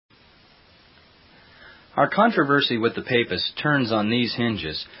Our controversy with the papists turns on these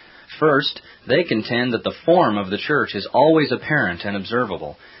hinges. First, they contend that the form of the church is always apparent and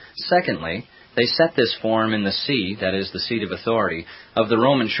observable. Secondly, they set this form in the see, that is, the seat of authority, of the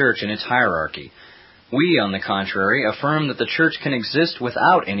Roman Church in its hierarchy. We, on the contrary, affirm that the church can exist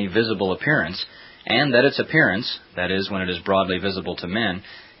without any visible appearance, and that its appearance, that is, when it is broadly visible to men,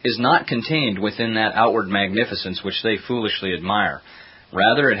 is not contained within that outward magnificence which they foolishly admire.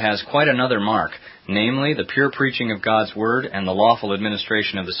 Rather, it has quite another mark, namely the pure preaching of God's Word and the lawful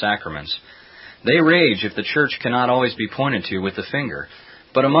administration of the sacraments. They rage if the church cannot always be pointed to with the finger.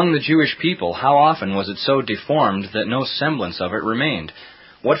 But among the Jewish people, how often was it so deformed that no semblance of it remained?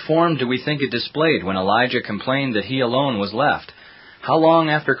 What form do we think it displayed when Elijah complained that he alone was left? How long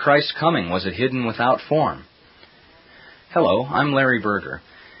after Christ's coming was it hidden without form? Hello, I'm Larry Berger.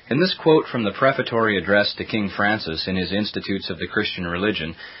 In this quote from the prefatory address to King Francis in his Institutes of the Christian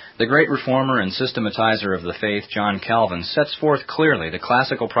Religion, the great reformer and systematizer of the faith, John Calvin, sets forth clearly the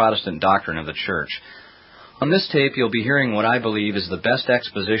classical Protestant doctrine of the Church. On this tape, you'll be hearing what I believe is the best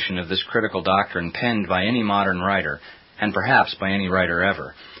exposition of this critical doctrine penned by any modern writer, and perhaps by any writer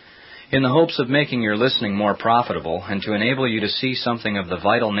ever. In the hopes of making your listening more profitable, and to enable you to see something of the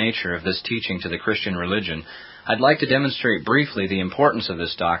vital nature of this teaching to the Christian religion, I'd like to demonstrate briefly the importance of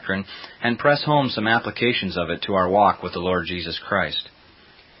this doctrine and press home some applications of it to our walk with the Lord Jesus Christ.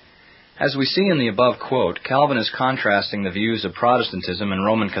 As we see in the above quote, Calvin is contrasting the views of Protestantism and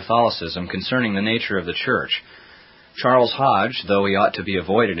Roman Catholicism concerning the nature of the Church. Charles Hodge, though he ought to be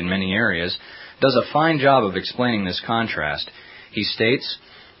avoided in many areas, does a fine job of explaining this contrast. He states,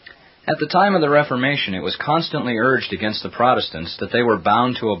 "At the time of the Reformation, it was constantly urged against the Protestants that they were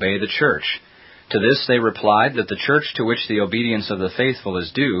bound to obey the Church. To this they replied that the Church to which the obedience of the faithful is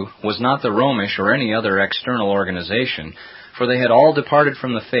due was not the Romish or any other external organization, for they had all departed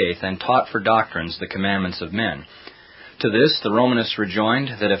from the faith and taught for doctrines the commandments of men. To this the Romanists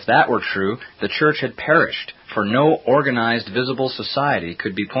rejoined that if that were true, the Church had perished, for no organized visible society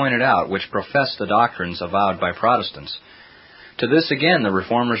could be pointed out which professed the doctrines avowed by Protestants. To this again the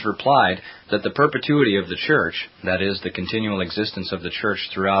Reformers replied that the perpetuity of the Church, that is, the continual existence of the Church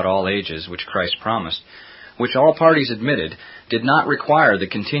throughout all ages which Christ promised, which all parties admitted, did not require the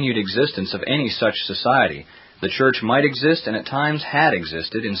continued existence of any such society. The Church might exist and at times had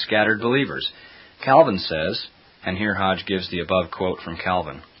existed in scattered believers. Calvin says," and here Hodge gives the above quote from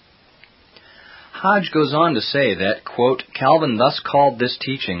Calvin. Hodge goes on to say that, quote, "Calvin thus called this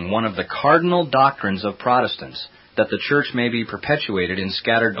teaching one of the cardinal doctrines of Protestants, that the Church may be perpetuated in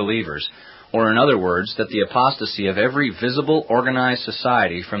scattered believers, or in other words, that the apostasy of every visible organized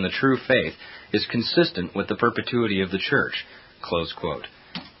society from the true faith is consistent with the perpetuity of the Church," close quote.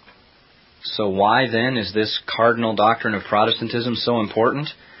 So why, then, is this cardinal doctrine of Protestantism so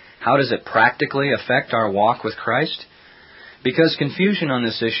important? How does it practically affect our walk with Christ? Because confusion on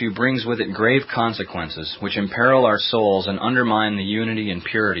this issue brings with it grave consequences, which imperil our souls and undermine the unity and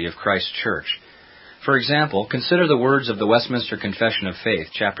purity of Christ's Church. For example, consider the words of the Westminster Confession of Faith,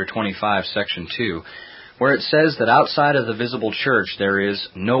 chapter 25, section 2, where it says that outside of the visible Church there is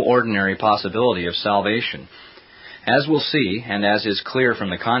no ordinary possibility of salvation. As we'll see, and as is clear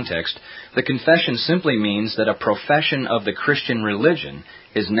from the context, the confession simply means that a profession of the Christian religion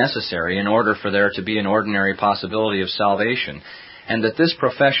is necessary in order for there to be an ordinary possibility of salvation, and that this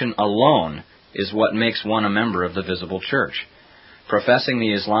profession alone is what makes one a member of the visible Church. Professing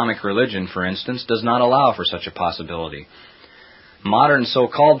the Islamic religion, for instance, does not allow for such a possibility. Modern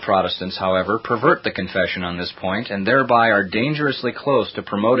so-called Protestants, however, pervert the confession on this point and thereby are dangerously close to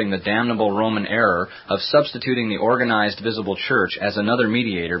promoting the damnable Roman error of substituting the organized visible Church as another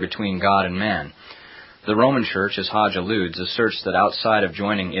mediator between God and man. The Roman Church, as Hodge alludes, asserts that outside of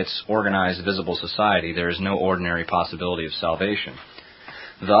joining its organized visible society there is no ordinary possibility of salvation.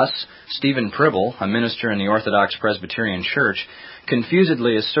 Thus, Stephen Pribble, a minister in the Orthodox Presbyterian Church,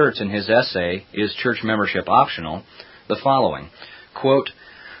 confusedly asserts in his essay, "Is Church Membership Optional?" the following, quote,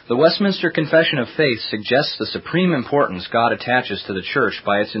 "The Westminster Confession of Faith suggests the supreme importance God attaches to the Church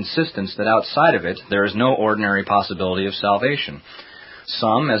by its insistence that outside of it there is no ordinary possibility of salvation.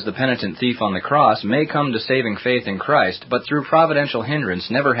 Some, as the penitent thief on the cross, may come to saving faith in Christ, but through providential hindrance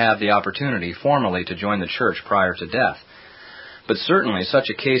never have the opportunity formally to join the Church prior to death. But certainly such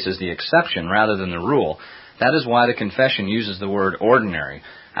a case is the exception rather than the rule. That is why the confession uses the word ordinary.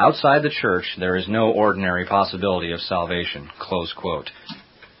 Outside the Church, there is no ordinary possibility of salvation," close quote.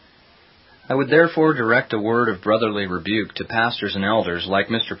 I would therefore direct a word of brotherly rebuke to pastors and elders like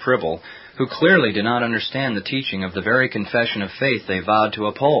Mr. Pribble, who clearly do not understand the teaching of the very confession of faith they vowed to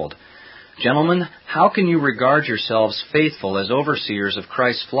uphold. Gentlemen, how can you regard yourselves faithful as overseers of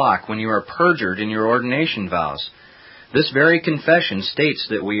Christ's flock when you are perjured in your ordination vows? This very confession states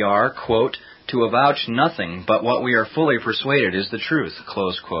that we are, quote, to avouch nothing but what we are fully persuaded is the truth,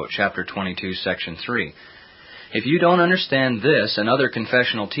 close quote, chapter 22, section 3. If you don't understand this and other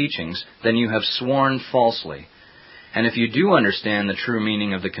confessional teachings, then you have sworn falsely. And if you do understand the true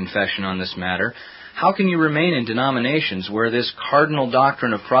meaning of the confession on this matter, how can you remain in denominations where this cardinal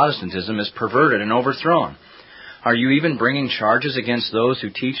doctrine of Protestantism is perverted and overthrown? Are you even bringing charges against those who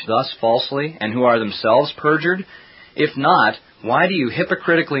teach thus falsely and who are themselves perjured? If not, why do you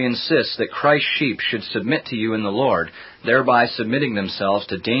hypocritically insist that Christ's sheep should submit to you in the Lord, thereby submitting themselves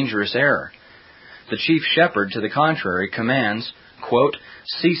to dangerous error? The chief shepherd, to the contrary, commands, quote,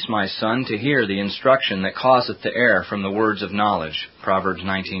 cease, my son, to hear the instruction that causeth to err from the words of knowledge, Proverbs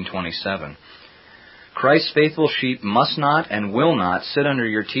 19:27. Christ's faithful sheep must not and will not sit under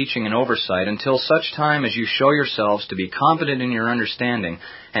your teaching and oversight until such time as you show yourselves to be competent in your understanding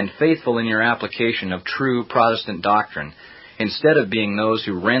and faithful in your application of true Protestant doctrine, instead of being those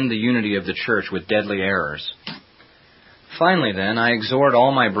who rend the unity of the church with deadly errors. Finally, then, I exhort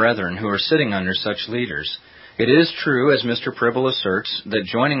all my brethren who are sitting under such leaders. It is true, as Mr. Pribble asserts, that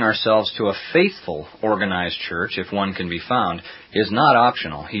joining ourselves to a faithful organized church, if one can be found, is not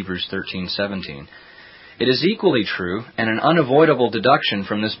optional, Hebrews 13:17. It is equally true, and an unavoidable deduction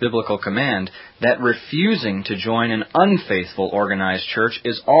from this biblical command, that refusing to join an unfaithful organized church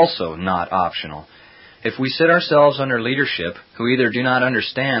is also not optional. If we sit ourselves under leadership who either do not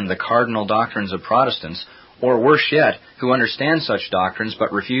understand the cardinal doctrines of Protestants, or worse yet, who understand such doctrines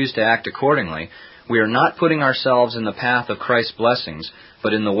but refuse to act accordingly, we are not putting ourselves in the path of Christ's blessings,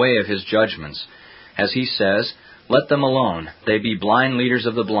 but in the way of His judgments. As He says, let them alone, they be blind leaders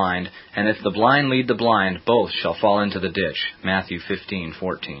of the blind, and if the blind lead the blind, both shall fall into the ditch. Matthew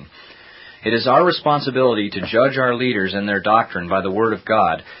 15:14. It is our responsibility to judge our leaders and their doctrine by the Word of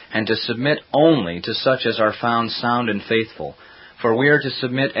God, and to submit only to such as are found sound and faithful. For we are to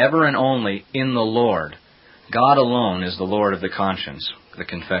submit ever and only in the Lord. God alone is the Lord of the conscience. The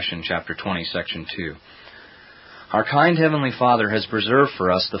Confession, chapter 20, section 2. Our kind Heavenly Father has preserved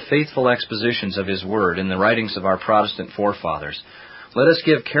for us the faithful expositions of His Word in the writings of our Protestant forefathers. Let us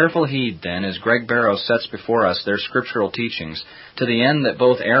give careful heed, then, as Greg Barrows sets before us their scriptural teachings, to the end that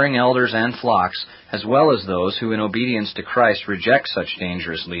both erring elders and flocks, as well as those who in obedience to Christ reject such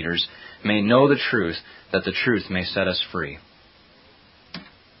dangerous leaders, may know the truth, that the truth may set us free.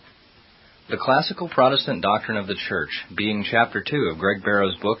 The Classical Protestant Doctrine of the Church, being Chapter 2 of Greg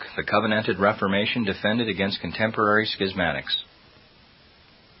Barrows' book, The Covenanted Reformation Defended Against Contemporary Schismatics.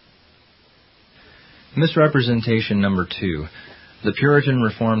 Misrepresentation number 2. The Puritan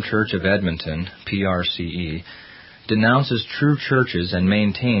Reformed Church of Edmonton, PRCE, denounces true churches and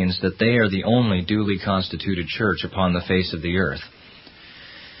maintains that they are the only duly constituted church upon the face of the earth.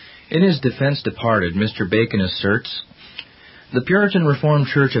 In his defense departed, Mr. Bacon asserts, the Puritan Reformed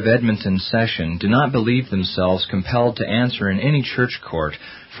Church of Edmonton session do not believe themselves compelled to answer in any church court,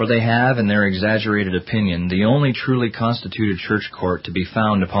 for they have, in their exaggerated opinion, the only truly constituted church court to be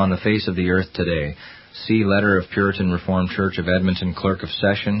found upon the face of the earth today. See letter of Puritan Reformed Church of Edmonton Clerk of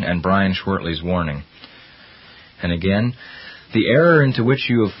Session and Brian Schwertley's warning. And again, the error into which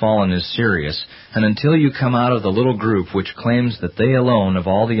you have fallen is serious, and until you come out of the little group which claims that they alone of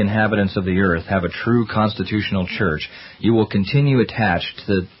all the inhabitants of the earth have a true constitutional church, you will continue attached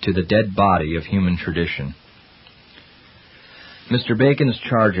to the dead body of human tradition. Mr. Bacon's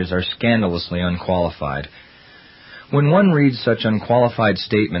charges are scandalously unqualified. When one reads such unqualified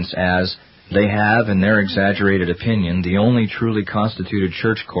statements as, they have, in their exaggerated opinion, the only truly constituted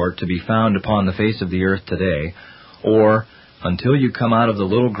church court to be found upon the face of the earth today, or, until you come out of the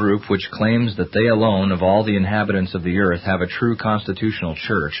little group which claims that they alone of all the inhabitants of the earth have a true constitutional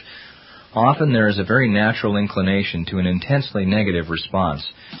church, often there is a very natural inclination to an intensely negative response.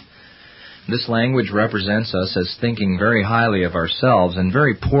 This language represents us as thinking very highly of ourselves and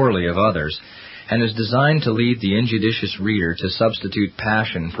very poorly of others, and is designed to lead the injudicious reader to substitute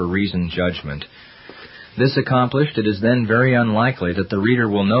passion for reasoned judgment. This accomplished, it is then very unlikely that the reader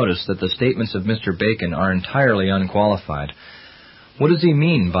will notice that the statements of Mr. Bacon are entirely unqualified. What does he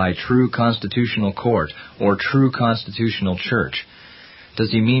mean by true constitutional court or true constitutional church?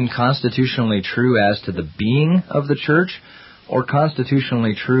 Does he mean constitutionally true as to the being of the church, or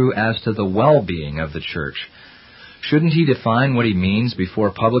constitutionally true as to the well-being of the church? Shouldn't he define what he means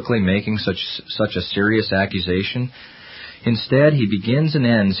before publicly making such a serious accusation? Instead, he begins and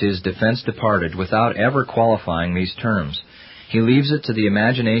ends his defense departed without ever qualifying these terms. He leaves it to the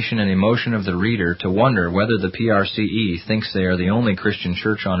imagination and emotion of the reader to wonder whether the PRCE thinks they are the only Christian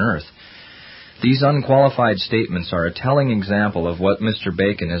church on earth. These unqualified statements are a telling example of what Mr.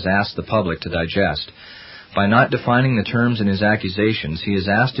 Bacon has asked the public to digest. By not defining the terms in his accusations, he has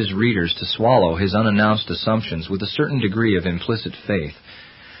asked his readers to swallow his unannounced assumptions with a certain degree of implicit faith.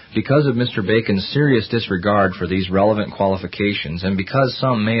 Because of Mr. Bacon's serious disregard for these relevant qualifications, and because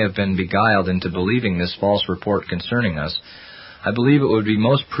some may have been beguiled into believing this false report concerning us, I believe it would be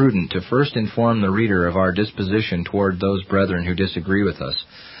most prudent to first inform the reader of our disposition toward those brethren who disagree with us.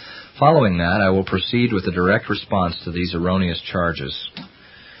 Following that, I will proceed with a direct response to these erroneous charges.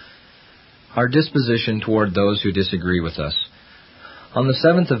 Our disposition toward those who disagree with us. On the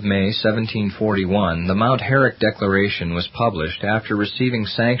 7th of May, 1741, the Mount Herrick Declaration was published after receiving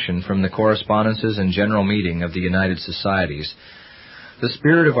sanction from the Correspondences and General Meeting of the United Societies. The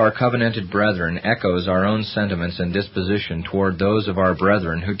spirit of our covenanted brethren echoes our own sentiments and disposition toward those of our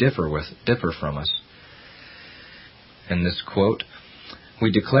brethren who differ from us. In this quote,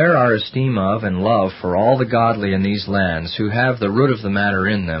 "We declare our esteem of and love for all the godly in these lands who have the root of the matter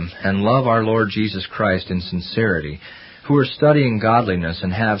in them, and love our Lord Jesus Christ in sincerity, who are studying godliness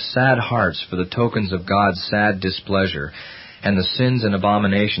and have sad hearts for the tokens of God's sad displeasure, and the sins and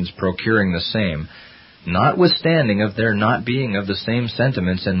abominations procuring the same, notwithstanding of their not being of the same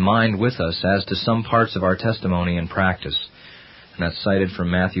sentiments and mind with us as to some parts of our testimony and practice." And that's cited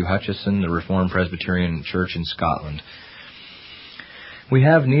from Matthew Hutcheson, the Reformed Presbyterian Church in Scotland. "We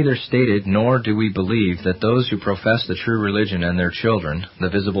have neither stated nor do we believe that those who profess the true religion and their children, the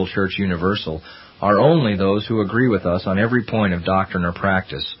visible Church universal, are only those who agree with us on every point of doctrine or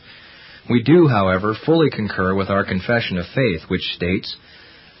practice. We do, however, fully concur with our confession of faith, which states,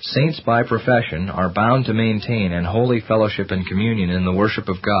 'Saints by profession are bound to maintain an holy fellowship and communion in the worship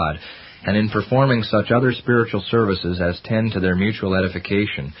of God, and in performing such other spiritual services as tend to their mutual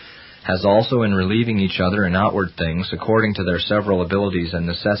edification, as also in relieving each other in outward things according to their several abilities and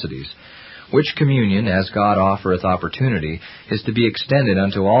necessities, which communion, as God offereth opportunity, is to be extended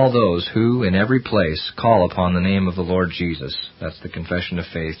unto all those who, in every place, call upon the name of the Lord Jesus.'" That's the Confession of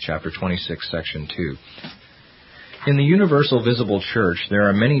Faith, chapter 26, section 2. In the universal visible church, there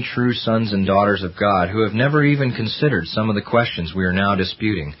are many true sons and daughters of God who have never even considered some of the questions we are now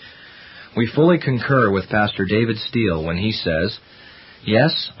disputing. We fully concur with Pastor David Steele when he says,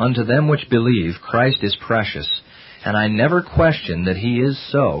 "Yes, unto them which believe, Christ is precious, and I never question that he is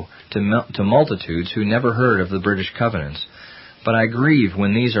so to multitudes who never heard of the British covenants. But I grieve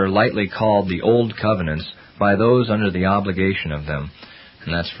when these are lightly called the old covenants by those under the obligation of them."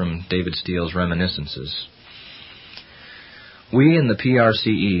 And that's from David Steele's Reminiscences. We in the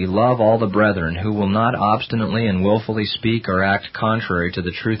PRCE love all the brethren who will not obstinately and willfully speak or act contrary to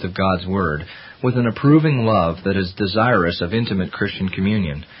the truth of God's Word, with an approving love that is desirous of intimate Christian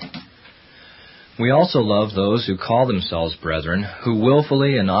communion. We also love those who call themselves brethren, who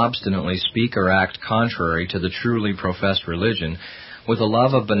willfully and obstinately speak or act contrary to the truly professed religion, with a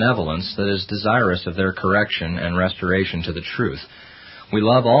love of benevolence that is desirous of their correction and restoration to the truth. We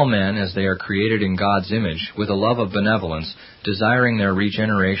love all men as they are created in God's image, with a love of benevolence, desiring their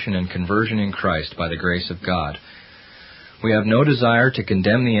regeneration and conversion in Christ by the grace of God. We have no desire to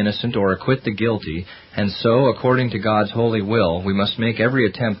condemn the innocent or acquit the guilty, and so, according to God's holy will, we must make every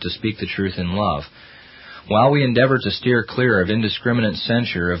attempt to speak the truth in love. While we endeavor to steer clear of indiscriminate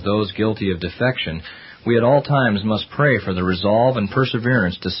censure of those guilty of defection, we at all times must pray for the resolve and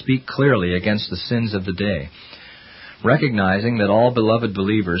perseverance to speak clearly against the sins of the day. Recognizing that all beloved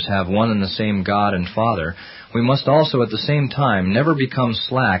believers have one and the same God and Father, we must also at the same time never become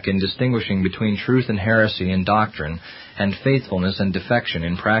slack in distinguishing between truth and heresy in doctrine, and faithfulness and defection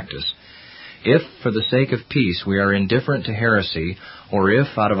in practice. If, for the sake of peace, we are indifferent to heresy, or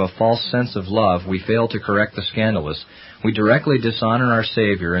if, out of a false sense of love, we fail to correct the scandalous, we directly dishonor our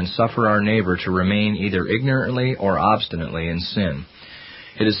Savior and suffer our neighbor to remain either ignorantly or obstinately in sin.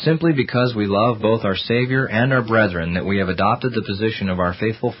 It is simply because we love both our Savior and our brethren that we have adopted the position of our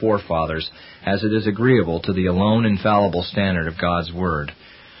faithful forefathers, as it is agreeable to the alone infallible standard of God's Word.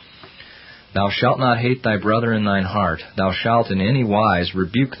 "Thou shalt not hate thy brother in thine heart. Thou shalt in any wise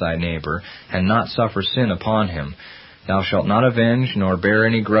rebuke thy neighbor, and not suffer sin upon him. Thou shalt not avenge, nor bear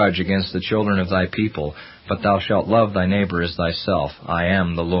any grudge against the children of thy people, but thou shalt love thy neighbor as thyself. I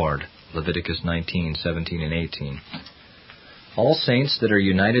am the Lord." Leviticus 19:17 and 18. All saints that are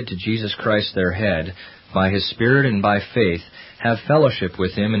united to Jesus Christ their head, by His Spirit and by faith, have fellowship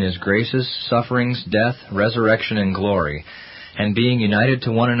with Him in His graces, sufferings, death, resurrection, and glory. And being united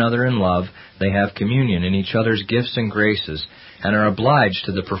to one another in love, they have communion in each other's gifts and graces, and are obliged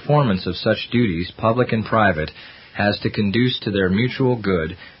to the performance of such duties, public and private, as to conduce to their mutual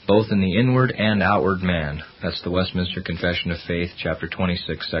good, both in the inward and outward man. That's the Westminster Confession of Faith, chapter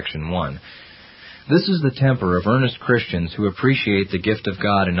 26, section 1. This is the temper of earnest Christians who appreciate the gift of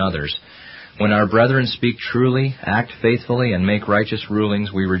God in others. When our brethren speak truly, act faithfully, and make righteous rulings,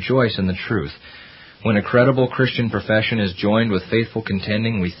 we rejoice in the truth. When a credible Christian profession is joined with faithful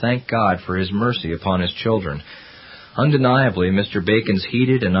contending, we thank God for His mercy upon His children. Undeniably, Mr. Bacon's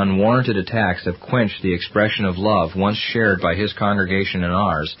heated and unwarranted attacks have quenched the expression of love once shared by his congregation and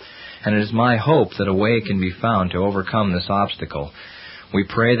ours, and it is my hope that a way can be found to overcome this obstacle. We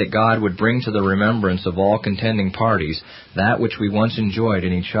pray that God would bring to the remembrance of all contending parties that which we once enjoyed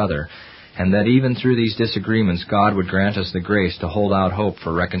in each other, and that even through these disagreements God would grant us the grace to hold out hope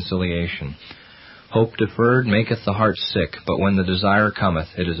for reconciliation. Hope deferred maketh the heart sick, but when the desire cometh,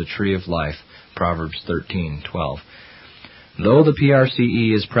 it is a tree of life. Proverbs 13:12. Though the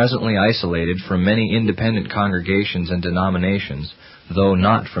PRCE is presently isolated from many independent congregations and denominations, though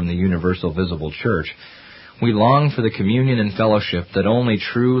not from the universal visible church, we long for the communion and fellowship that only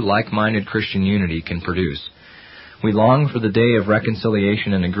true, like-minded Christian unity can produce. We long for the day of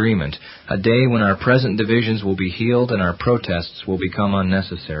reconciliation and agreement, a day when our present divisions will be healed and our protests will become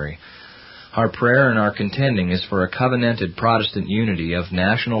unnecessary. Our prayer and our contending is for a covenanted Protestant unity of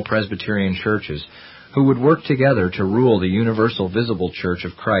national Presbyterian churches who would work together to rule the universal visible church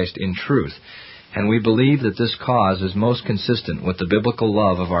of Christ in truth, and we believe that this cause is most consistent with the biblical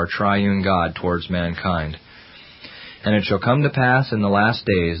love of our triune God towards mankind. And it shall come to pass in the last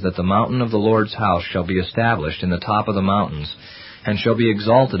days that the mountain of the Lord's house shall be established in the top of the mountains, and shall be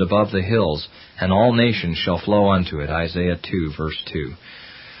exalted above the hills, and all nations shall flow unto it. Isaiah 2, verse 2.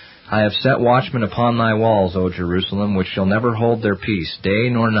 I have set watchmen upon thy walls, O Jerusalem, which shall never hold their peace, day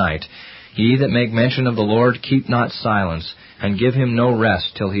nor night. Ye that make mention of the Lord, keep not silence, and give him no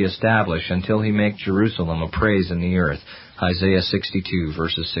rest till he establish, until he make Jerusalem a praise in the earth. Isaiah 62,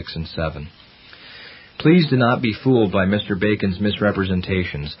 verses 6 and 7. Please do not be fooled by Mr. Bacon's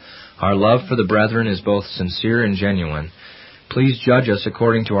misrepresentations. Our love for the brethren is both sincere and genuine. Please judge us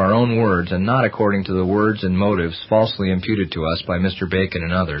according to our own words, and not according to the words and motives falsely imputed to us by Mr. Bacon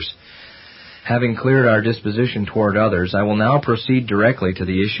and others. Having cleared our disposition toward others, I will now proceed directly to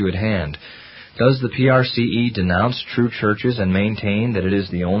the issue at hand. Does the PRCE denounce true churches and maintain that it is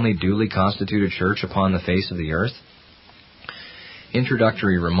the only duly constituted church upon the face of the earth?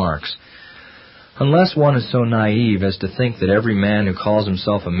 Introductory remarks. Unless one is so naive as to think that every man who calls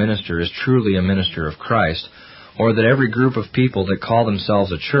himself a minister is truly a minister of Christ, or that every group of people that call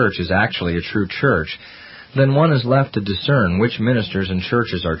themselves a church is actually a true church, then one is left to discern which ministers and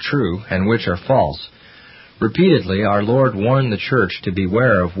churches are true and which are false. Repeatedly, our Lord warned the church to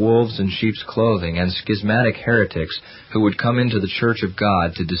beware of wolves in sheep's clothing and schismatic heretics who would come into the church of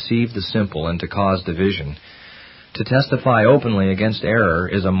God to deceive the simple and to cause division. To testify openly against error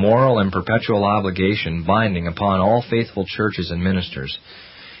is a moral and perpetual obligation binding upon all faithful churches and ministers.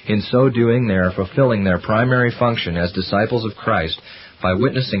 In so doing, they are fulfilling their primary function as disciples of Christ by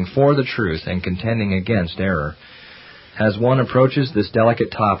witnessing for the truth and contending against error. As one approaches this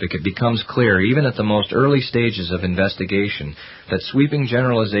delicate topic, it becomes clear, even at the most early stages of investigation, that sweeping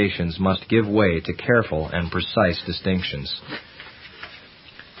generalizations must give way to careful and precise distinctions.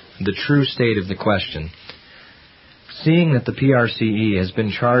 The true state of the question. Seeing that the PRCE has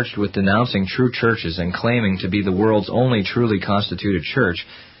been charged with denouncing true churches and claiming to be the world's only truly constituted church,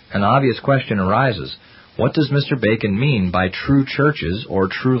 an obvious question arises. What does Mr. Bacon mean by true churches or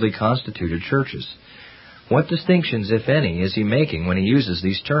truly constituted churches? What distinctions, if any, is he making when he uses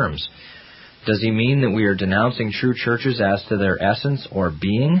these terms? Does he mean that we are denouncing true churches as to their essence or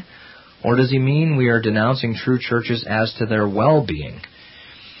being? Or does he mean we are denouncing true churches as to their well-being?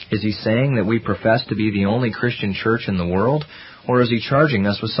 Is he saying that we profess to be the only Christian church in the world, or is he charging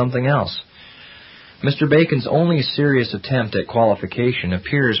us with something else? Mr. Bacon's only serious attempt at qualification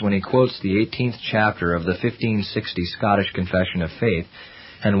appears when he quotes the 18th chapter of the 1560 Scottish Confession of Faith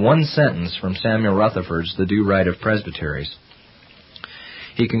and one sentence from Samuel Rutherford's The Due Right of Presbyteries.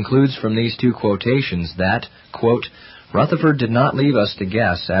 He concludes from these two quotations that, quote, Rutherford did not leave us to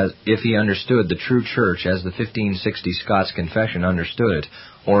guess as if he understood the true church as the 1560 Scots Confession understood it,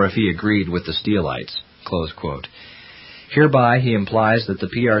 or if he agreed with the Steelites, close quote. Hereby he implies that the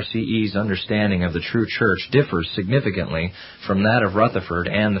PRCE's understanding of the true church differs significantly from that of Rutherford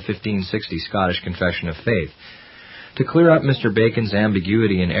and the 1560 Scottish Confession of Faith. To clear up Mr. Bacon's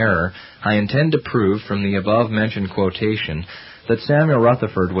ambiguity and error, I intend to prove from the above-mentioned quotation that Samuel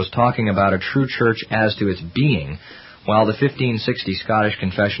Rutherford was talking about a true church as to its being, while the 1560 Scottish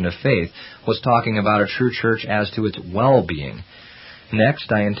Confession of Faith was talking about a true church as to its well-being.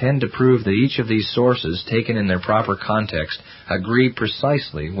 Next, I intend to prove that each of these sources, taken in their proper context, agree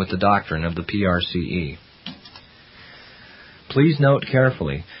precisely with the doctrine of the PRCE. Please note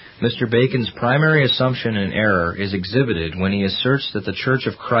carefully Mr. Bacon's primary assumption and error is exhibited when he asserts that the Church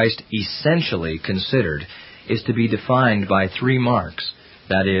of Christ essentially considered is to be defined by three marks,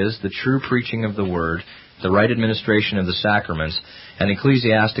 that is, the true preaching of the Word, the right administration of the sacraments, and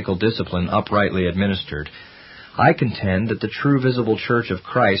ecclesiastical discipline uprightly administered. I contend that the true visible Church of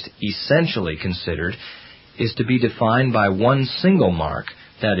Christ, essentially considered, is to be defined by one single mark,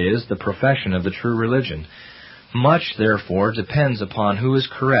 that is, the profession of the true religion. Much, therefore, depends upon who is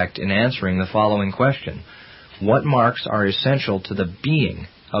correct in answering the following question: what marks are essential to the being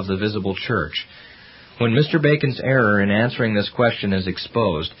of the visible Church? When Mr. Bacon's error in answering this question is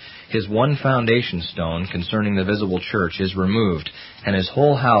exposed, his one foundation stone concerning the visible Church is removed, and his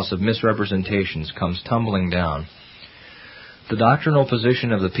whole house of misrepresentations comes tumbling down. The doctrinal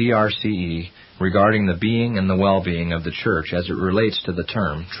position of the PRCE regarding the being and the well-being of the Church as it relates to the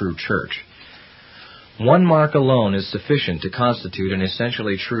term true Church. One mark alone is sufficient to constitute an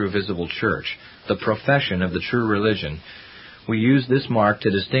essentially true visible Church, the profession of the true religion. We use this mark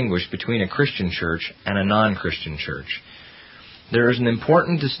to distinguish between a Christian church and a non-Christian church. There is an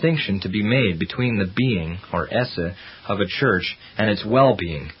important distinction to be made between the being, or esse, of a church and its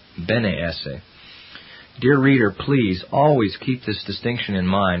well-being, bene esse. Dear reader, please always keep this distinction in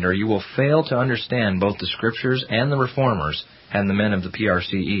mind, or you will fail to understand both the Scriptures and the Reformers and the men of the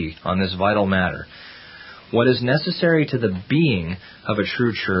PRCE on this vital matter. What is necessary to the being of a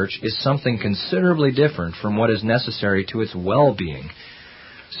true church is something considerably different from what is necessary to its well-being.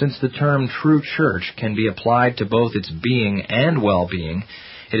 Since the term true church can be applied to both its being and well-being,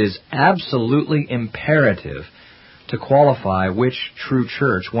 it is absolutely imperative to qualify which true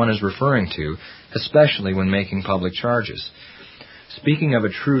church one is referring to, especially when making public charges. Speaking of a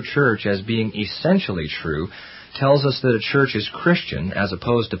true church as being essentially true tells us that a church is Christian as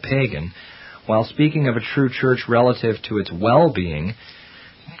opposed to pagan, while speaking of a true church relative to its well-being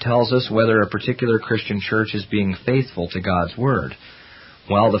tells us whether a particular Christian church is being faithful to God's Word.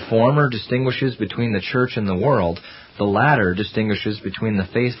 While the former distinguishes between the church and the world, the latter distinguishes between the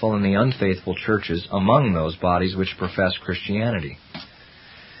faithful and the unfaithful churches among those bodies which profess Christianity.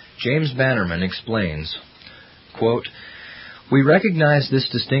 James Bannerman explains, quote, "We recognize this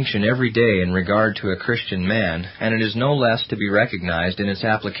distinction every day in regard to a Christian man, and it is no less to be recognized in its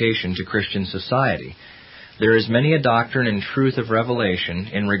application to Christian society. There is many a doctrine and truth of revelation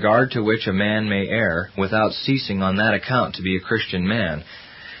in regard to which a man may err without ceasing on that account to be a Christian man,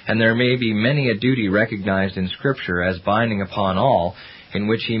 and there may be many a duty recognized in Scripture as binding upon all, in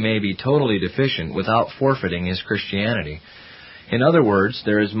which he may be totally deficient without forfeiting his Christianity. In other words,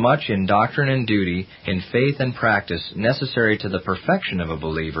 there is much in doctrine and duty, in faith and practice, necessary to the perfection of a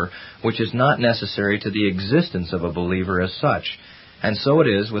believer, which is not necessary to the existence of a believer as such, and so it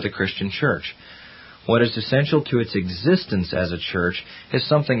is with a Christian church. What is essential to its existence as a church is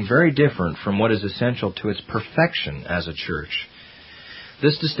something very different from what is essential to its perfection as a church.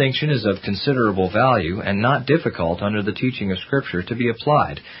 This distinction is of considerable value and not difficult under the teaching of Scripture to be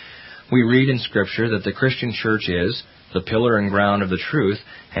applied. We read in Scripture that the Christian church is the pillar and ground of the truth,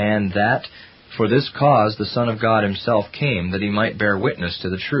 and that for this cause the Son of God Himself came, that He might bear witness to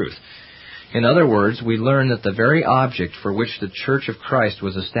the truth. In other words, we learn that the very object for which the Church of Christ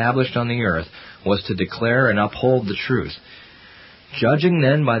was established on the earth was to declare and uphold the truth. Judging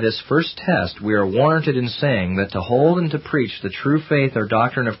then by this first test, we are warranted in saying that to hold and to preach the true faith or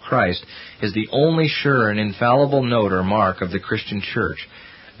doctrine of Christ is the only sure and infallible note or mark of the Christian church,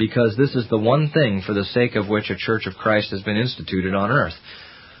 because this is the one thing for the sake of which a Church of Christ has been instituted on earth.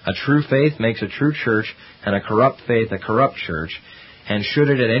 A true faith makes a true church, and a corrupt faith a corrupt church, and should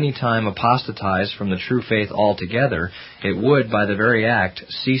it at any time apostatize from the true faith altogether, it would, by the very act,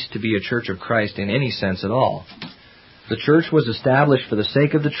 cease to be a Church of Christ in any sense at all. The church was established for the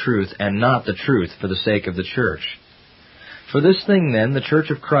sake of the truth, and not the truth for the sake of the church. For this thing, then, the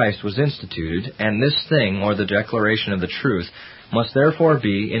Church of Christ was instituted, and this thing, or the declaration of the truth, must therefore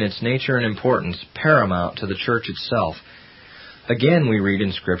be, in its nature and importance, paramount to the church itself. Again, we read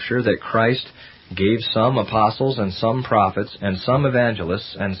in Scripture that Christ gave some apostles and some prophets and some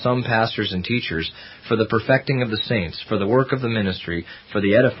evangelists and some pastors and teachers for the perfecting of the saints, for the work of the ministry, for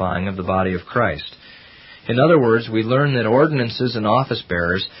the edifying of the body of Christ. In other words, we learn that ordinances and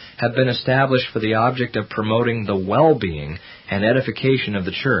office-bearers have been established for the object of promoting the well-being and edification of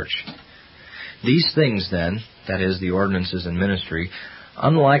the church. These things, then, that is, the ordinances and ministry,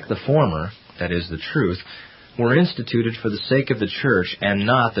 unlike the former, that is, the truth, were instituted for the sake of the church, and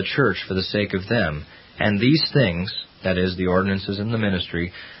not the church for the sake of them. And these things, that is, the ordinances and the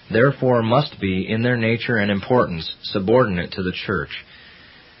ministry, therefore must be, in their nature and importance, subordinate to the church.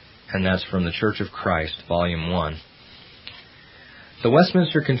 And that's from the Church of Christ, Volume 1. The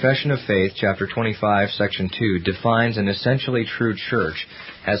Westminster Confession of Faith, Chapter 25, Section 2, defines an essentially true church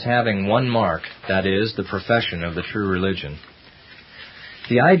as having one mark, that is, the profession of the true religion.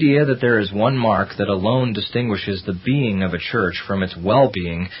 The idea that there is one mark that alone distinguishes the being of a church from its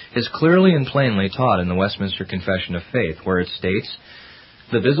well-being is clearly and plainly taught in the Westminster Confession of Faith, where it states,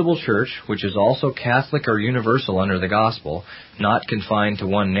 "The visible church, which is also Catholic or universal under the gospel, not confined to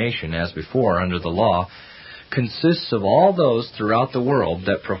one nation as before under the law, consists of all those throughout the world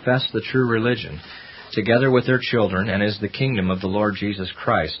that profess the true religion, together with their children, and is the kingdom of the Lord Jesus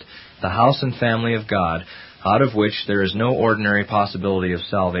Christ, the house and family of God, out of which there is no ordinary possibility of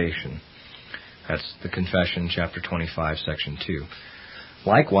salvation." That's the Confession, Chapter 25, Section 2.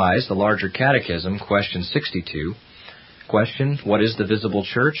 Likewise, the Larger Catechism, Question 62. Question, what is the visible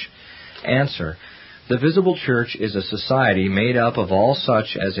church? Answer, the visible church is a society made up of all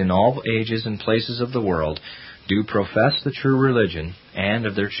such as in all ages and places of the world do profess the true religion, and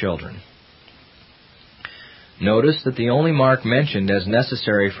of their children. Notice that the only mark mentioned as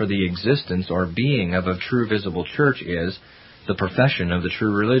necessary for the existence or being of a true visible church is the profession of the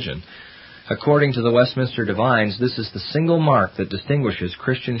true religion. According to the Westminster Divines, this is the single mark that distinguishes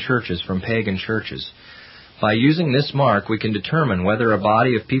Christian churches from pagan churches. By using this mark, we can determine whether a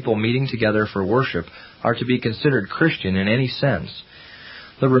body of people meeting together for worship are to be considered Christian in any sense.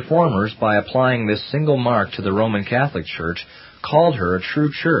 The Reformers, by applying this single mark to the Roman Catholic Church, called her a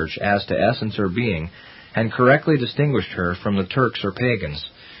true church as to essence or being, and correctly distinguished her from the Turks or pagans.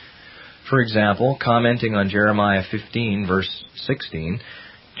 For example, commenting on Jeremiah 15, verse 16,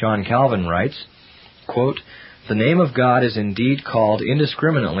 John Calvin writes, quote, "The name of God is indeed called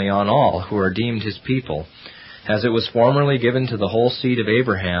indiscriminately on all who are deemed his people. As it was formerly given to the whole seed of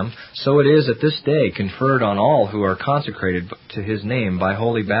Abraham, so it is at this day conferred on all who are consecrated to his name by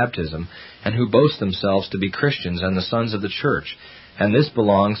holy baptism, and who boast themselves to be Christians and the sons of the church, and this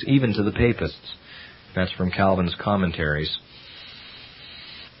belongs even to the papists." That's from Calvin's Commentaries.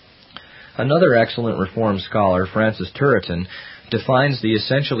 Another excellent Reformed scholar, Francis Turretin, defines the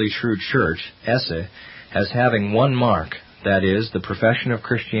essentially true church, esse, as having one mark, that is, the profession of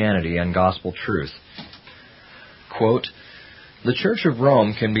Christianity and gospel truth. Quote, "The Church of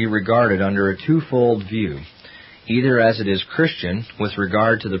Rome can be regarded under a twofold view, either as it is Christian with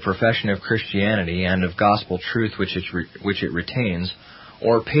regard to the profession of Christianity and of gospel truth which it retains,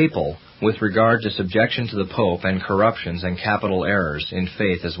 or papal with regard to subjection to the Pope and corruptions and capital errors in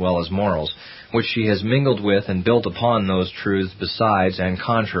faith as well as morals, which she has mingled with and built upon those truths besides and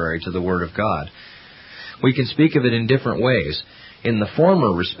contrary to the Word of God. We can speak of it in different ways. In the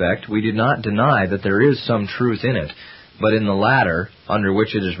former respect, we do not deny that there is some truth in it, but in the latter, under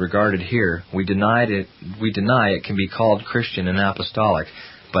which it is regarded here, we deny it can be called Christian and apostolic,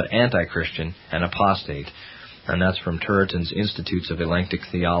 but anti-Christian and apostate." And that's from Turretin's Institutes of Elenctic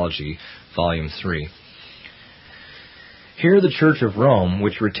Theology, Volume 3. Here the Church of Rome,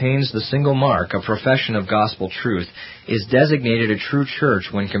 which retains the single mark, a profession of gospel truth, is designated a true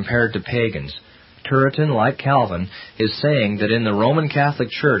church when compared to pagans. Turretin, like Calvin, is saying that in the Roman Catholic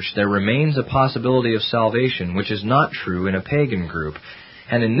Church there remains a possibility of salvation which is not true in a pagan group,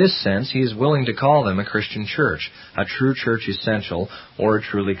 and in this sense he is willing to call them a Christian church, a true church essential, or a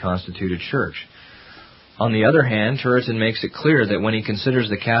truly constituted church. On the other hand, Turretin makes it clear that when he considers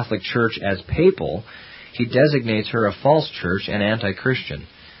the Catholic Church as papal, he designates her a false church and anti-Christian.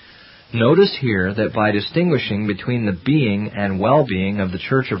 Notice here that by distinguishing between the being and well-being of the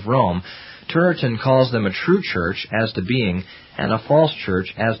Church of Rome, Turretin calls them a true church as to being and a false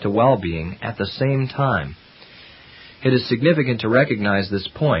church as to well-being at the same time. It is significant to recognize this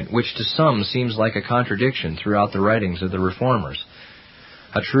point, which to some seems like a contradiction throughout the writings of the Reformers.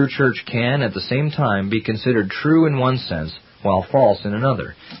 A true church can, at the same time, be considered true in one sense, while false in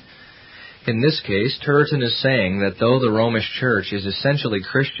another. In this case, Turretin is saying that though the Romish Church is essentially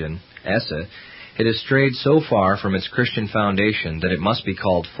Christian, esse, it has strayed so far from its Christian foundation that it must be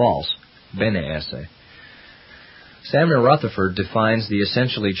called false, bene esse. Samuel Rutherford defines the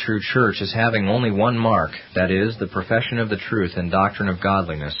essentially true church as having only one mark, that is, the profession of the truth and doctrine of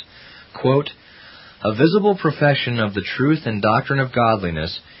godliness. Quote, "A visible profession of the truth and doctrine of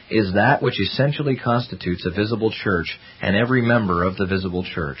godliness is that which essentially constitutes a visible church and every member of the visible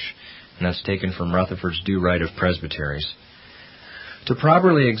church." And that's taken from Rutherford's Do Right of Presbyteries. To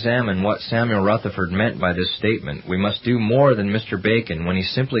properly examine what Samuel Rutherford meant by this statement, we must do more than Mr. Bacon when he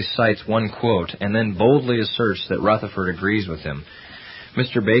simply cites one quote and then boldly asserts that Rutherford agrees with him.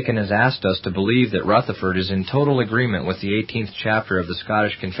 Mr. Bacon has asked us to believe that Rutherford is in total agreement with the 18th chapter of the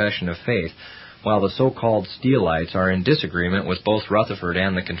Scottish Confession of Faith, while the so-called Steelites are in disagreement with both Rutherford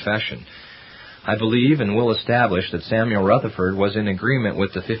and the Confession. I believe and will establish that Samuel Rutherford was in agreement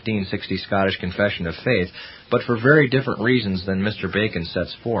with the 1560 Scottish Confession of Faith, but for very different reasons than Mr. Bacon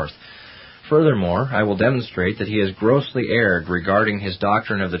sets forth. Furthermore, I will demonstrate that he has grossly erred regarding his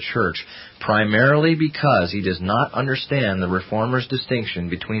doctrine of the Church, primarily because he does not understand the Reformers' distinction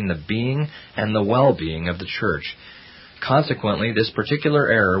between the being and the well-being of the Church. Consequently, this particular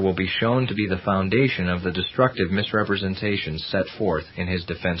error will be shown to be the foundation of the destructive misrepresentations set forth in his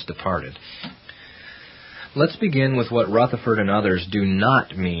Defense Departed. Let's begin with what Rutherford and others do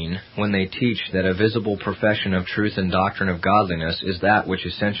not mean when they teach that a visible profession of truth and doctrine of godliness is that which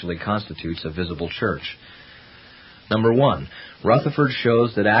essentially constitutes a visible church. Number 1, Rutherford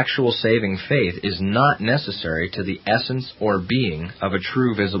shows that actual saving faith is not necessary to the essence or being of a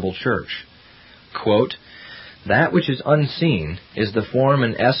true visible church. Quote, "That which is unseen is the form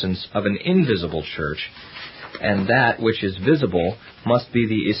and essence of an invisible church, and that which is visible must be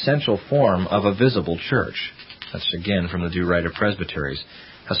the essential form of a visible church." That's again from the Do Right of Presbyteries.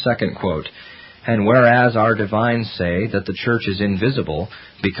 A second quote, "And whereas our divines say that the church is invisible,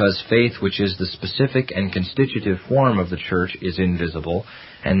 because faith, which is the specific and constitutive form of the church, is invisible,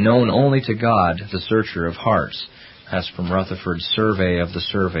 and known only to God, the searcher of hearts." That's from Rutherford's Survey of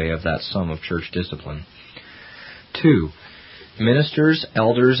that sum of church discipline. 2. Ministers,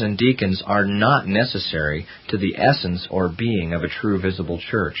 elders, and deacons are not necessary to the essence or being of a true visible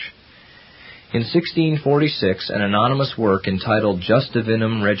church. In 1646, an anonymous work entitled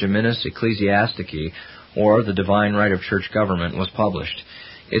Justivinum Regimentis Ecclesiastici, or The Divine Right of Church Government, was published.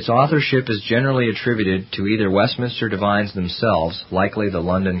 Its authorship is generally attributed to either Westminster divines themselves, likely the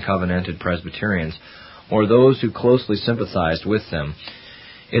London Covenanted Presbyterians, or those who closely sympathized with them.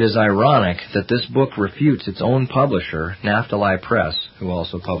 It is ironic that this book refutes its own publisher, Naphtali Press, who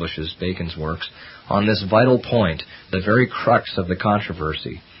also publishes Bacon's works, on this vital point, the very crux of the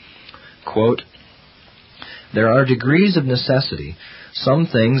controversy. Quote, "There are degrees of necessity. Some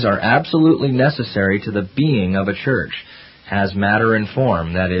things are absolutely necessary to the being of a church, as matter and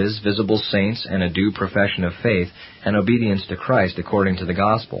form, that is, visible saints and a due profession of faith and obedience to Christ according to the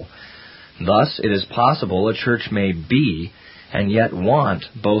gospel. Thus it is possible a church may be and yet want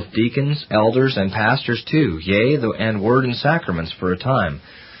both deacons, elders, and pastors too, yea, and word and sacraments for a time.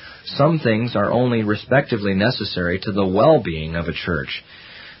 Some things are only respectively necessary to the well-being of a church.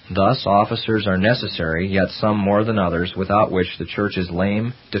 Thus officers are necessary, yet some more than others, without which the church is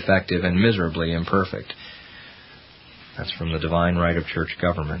lame, defective, and miserably imperfect." That's from the Divine Right of Church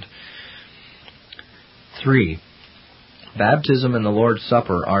Government. 3. Baptism and the Lord's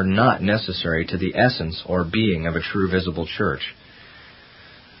Supper are not necessary to the essence or being of a true visible church.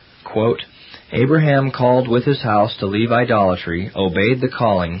 Quote, "Abraham called with his house to leave idolatry, obeyed the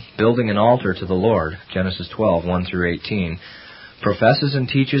calling, building an altar to the Lord," Genesis 12, 1-18, "professes and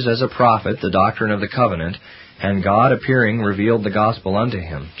teaches as a prophet the doctrine of the covenant, and God appearing revealed the gospel unto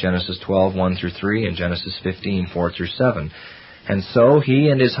him," Genesis 12, 1-3, and Genesis 15, 4-7. "And so he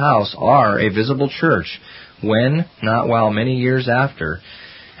and his house are a visible church, when, not while many years after,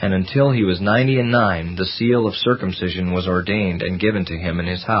 and until he was 99, the seal of circumcision was ordained and given to him in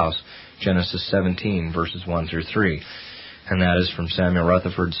his house," Genesis 17, verses 1-3. And that is from Samuel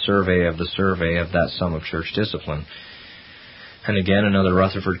Rutherford's Survey of that sum of church discipline. And again, another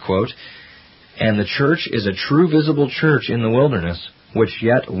Rutherford quote, "And the church is a true visible church in the wilderness, which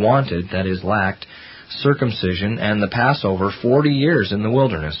yet wanted," that is, lacked, "circumcision and the Passover 40 years in the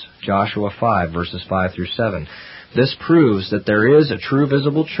wilderness," Joshua 5, verses 5-7. This proves that there is a true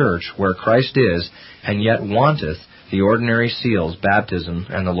visible church where Christ is, and yet wanteth the ordinary seals, baptism,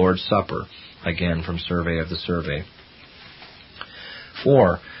 and the Lord's Supper. Again, from Survey of the Survey.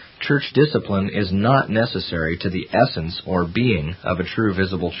 4. Church discipline is not necessary to the essence or being of a true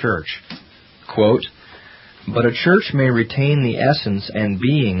visible church. Quote, "But a church may retain the essence and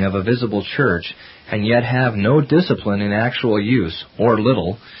being of a visible church, and yet have no discipline in actual use, or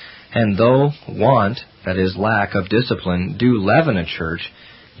little, and though want, that is, lack of discipline, do leaven a church,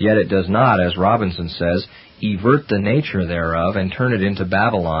 yet it does not, as Robinson says, evert the nature thereof, and turn it into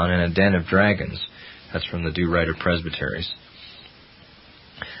Babylon and a den of dragons." That's from the Do Right of Presbyteries.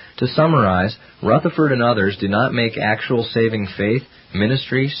 To summarize, Rutherford and others do not make actual saving faith,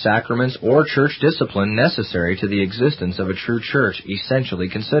 ministry, sacraments, or church discipline necessary to the existence of a true church essentially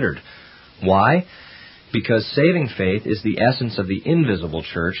considered. Why? Because saving faith is the essence of the invisible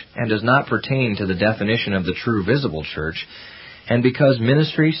church and does not pertain to the definition of the true visible church, and because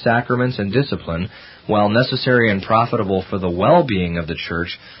ministry, sacraments, and discipline, while necessary and profitable for the well-being of the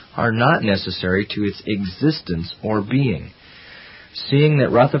church, are not necessary to its existence or being. Seeing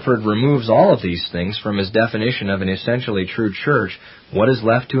that Rutherford removes all of these things from his definition of an essentially true church, what is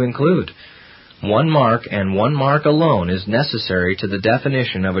left to include? One mark and one mark alone is necessary to the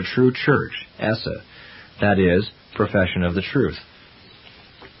definition of a true church, esse, that is, profession of the truth.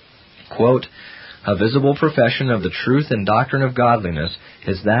 Quote, a visible profession of the truth and doctrine of godliness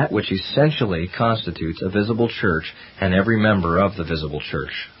is that which essentially constitutes a visible church and every member of the visible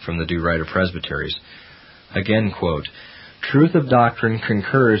church, from the Do Writer Presbyteries. Again, quote, truth of doctrine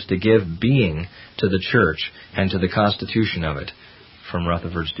concurs to give being to the church and to the constitution of it, from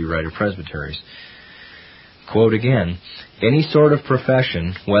Rutherford's Do Writer Presbyteries. Quote again, any sort of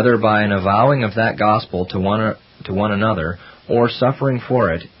profession, whether by an avowing of that gospel to one another, or suffering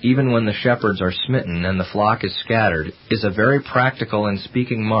for it, even when the shepherds are smitten and the flock is scattered, is a very practical and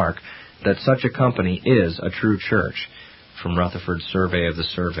speaking mark that such a company is a true church, from Rutherford's Survey of the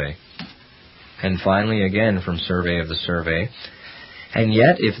Survey. And finally, again from Survey of the Survey, and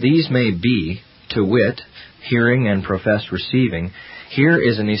yet if these may be, to wit, hearing and professed receiving, here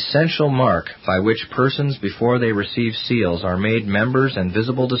is an essential mark by which persons before they receive seals are made members and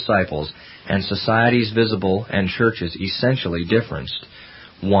visible disciples, and societies visible and churches essentially differenced.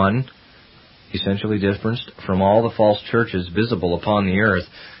 1. Essentially differenced from all the false churches visible upon the earth,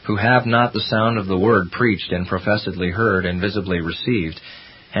 who have not the sound of the word preached and professedly heard and visibly received,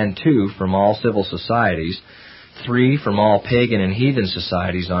 and 2. From all civil societies, 3. From all pagan and heathen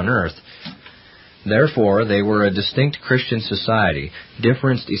societies on earth. Therefore, they were a distinct Christian society,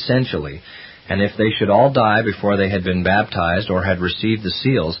 differenced essentially, and if they should all die before they had been baptized or had received the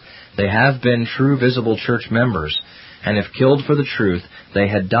seals, they have been true visible church members, and if killed for the truth, they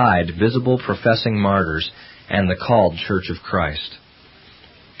had died visible professing martyrs, and the called Church of Christ.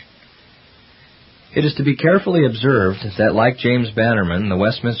 It is to be carefully observed that, like James Bannerman, the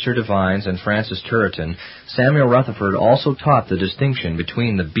Westminster Divines, and Francis Turretin, Samuel Rutherford also taught the distinction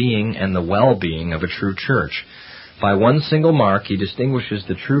between the being and the well-being of a true church. By one single mark, he distinguishes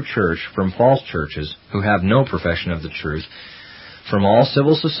the true church from false churches, who have no profession of the truth, from all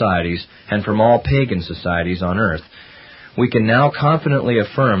civil societies, and from all pagan societies on earth. We can now confidently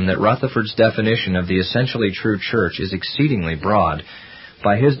affirm that Rutherford's definition of the essentially true church is exceedingly broad.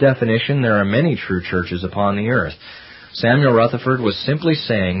 By his definition, there are many true churches upon the earth. Samuel Rutherford was simply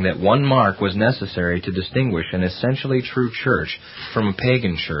saying that one mark was necessary to distinguish an essentially true church from a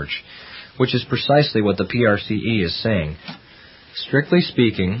pagan church, which is precisely what the PRCE is saying. Strictly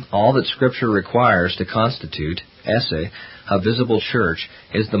speaking, all that Scripture requires to constitute, esse, a visible church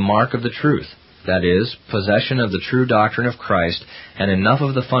is the mark of the truth, that is, possession of the true doctrine of Christ and enough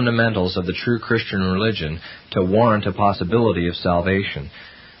of the fundamentals of the true Christian religion to warrant a possibility of salvation.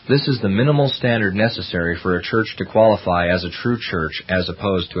 This is the minimal standard necessary for a church to qualify as a true church as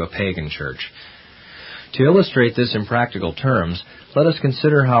opposed to a pagan church. To illustrate this in practical terms, let us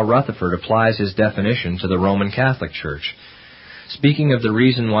consider how Rutherford applies his definition to the Roman Catholic Church. Speaking of the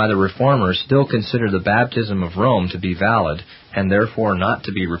reason why the Reformers still consider the baptism of Rome to be valid, and therefore not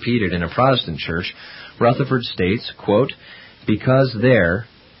to be repeated in a Protestant church, Rutherford states, quote, because there,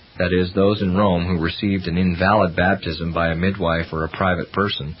 that is, those in Rome who received an invalid baptism by a midwife or a private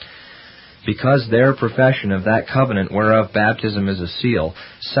person, because their profession of that covenant whereof baptism is a seal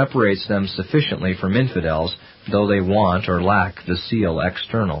separates them sufficiently from infidels, though they want or lack the seal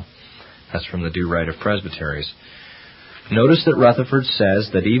external. That's from the Do Writer Presbyteries. Notice that Rutherford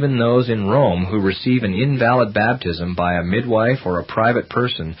says that even those in Rome who receive an invalid baptism by a midwife or a private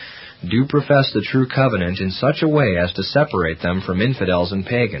person do profess the true covenant in such a way as to separate them from infidels and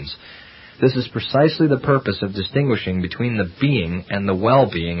pagans. This is precisely the purpose of distinguishing between the being and the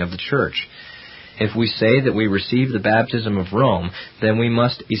well-being of the church. If we say that we receive the baptism of Rome, then we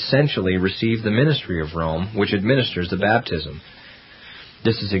must essentially receive the ministry of Rome, which administers the baptism.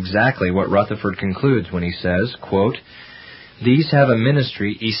 This is exactly what Rutherford concludes when he says, quote, these have a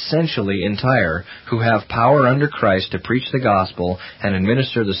ministry essentially entire, who have power under Christ to preach the gospel and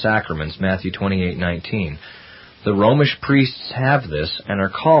administer the sacraments, Matthew 28:19. The Romish priests have this and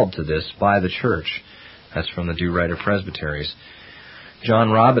are called to this by the church. That's from the Do Writer Presbyteries. John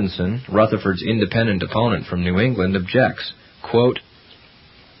Robinson, Rutherford's independent opponent from New England, objects, quote,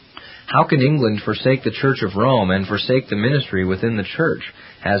 how can England forsake the Church of Rome and forsake the ministry within the church,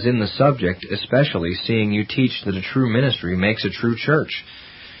 as in the subject, especially seeing you teach that a true ministry makes a true church?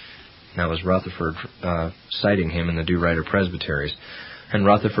 That was Rutherford citing him in the Do Writer Presbyteries. And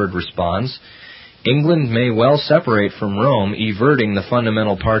Rutherford responds, England may well separate from Rome, everting the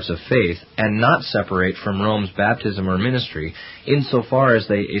fundamental parts of faith, and not separate from Rome's baptism or ministry, insofar as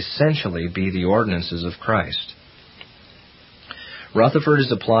they essentially be the ordinances of Christ. Rutherford is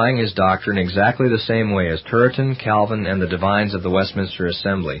applying his doctrine exactly the same way as Turretin, Calvin, and the divines of the Westminster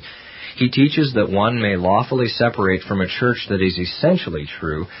Assembly. He teaches that one may lawfully separate from a church that is essentially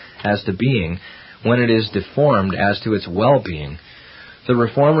true as to being, when it is deformed as to its well-being. The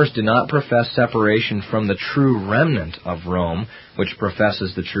Reformers do not profess separation from the true remnant of Rome, which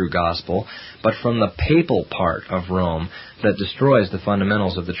professes the true gospel, but from the papal part of Rome that destroys the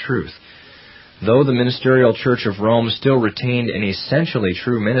fundamentals of the truth. Though the ministerial Church of Rome still retained an essentially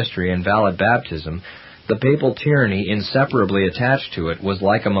true ministry and valid baptism, the papal tyranny inseparably attached to it was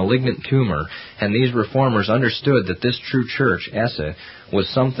like a malignant tumor, and these reformers understood that this true church, esse, was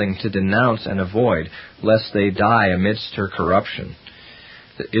something to denounce and avoid, lest they die amidst her corruption.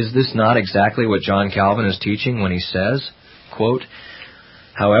 Is this not exactly what John Calvin is teaching when he says, quote,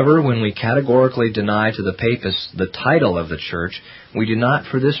 "However, when we categorically deny to the papists the title of the church, we do not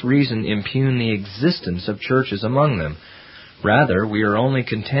for this reason impugn the existence of churches among them. Rather, we are only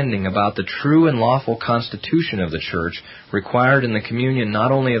contending about the true and lawful constitution of the church, required in the communion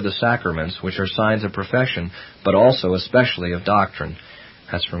not only of the sacraments, which are signs of profession, but also especially of doctrine."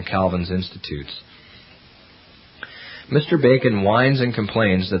 That's from Calvin's Institutes. Mr. Bacon whines and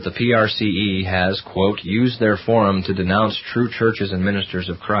complains that the PRCE has, quote, "used their forum to denounce true churches and ministers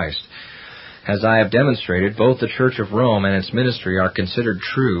of Christ. As I have demonstrated, both the Church of Rome and its ministry are considered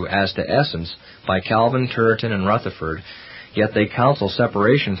true as to essence by Calvin, Turretin, and Rutherford, yet they counsel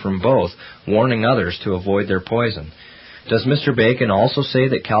separation from both, warning others to avoid their poison. Does Mr. Bacon also say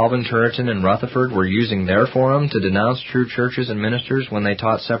that Calvin, Turretin, and Rutherford were using their forum to denounce true churches and ministers when they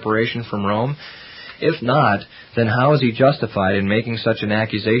taught separation from Rome? If not, then how is he justified in making such an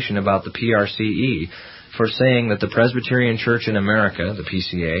accusation about the PRCE for saying that the Presbyterian Church in America, the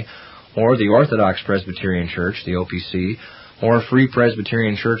PCA, or the Orthodox Presbyterian Church, the OPC, or Free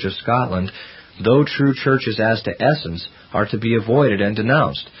Presbyterian Church of Scotland, though true churches as to essence, are to be avoided and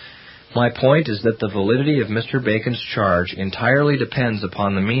denounced? My point is that the validity of Mr. Bacon's charge entirely depends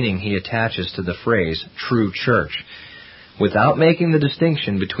upon the meaning he attaches to the phrase, true church. Without making the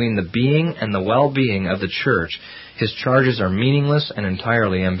distinction between the being and the well-being of the church, his charges are meaningless and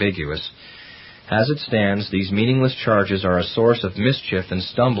entirely ambiguous. As it stands, these meaningless charges are a source of mischief and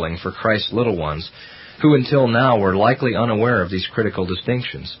stumbling for Christ's little ones, who until now were likely unaware of these critical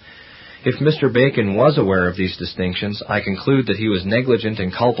distinctions. If Mr. Bacon was aware of these distinctions, I conclude that he was negligent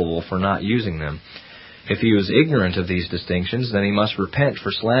and culpable for not using them. If he was ignorant of these distinctions, then he must repent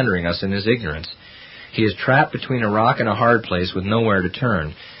for slandering us in his ignorance. He is trapped between a rock and a hard place with nowhere to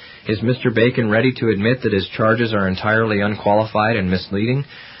turn. Is Mr. Bacon ready to admit that his charges are entirely unqualified and misleading?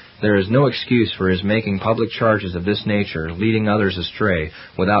 There is no excuse for his making public charges of this nature, leading others astray,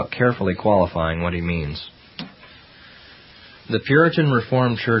 without carefully qualifying what he means. The Puritan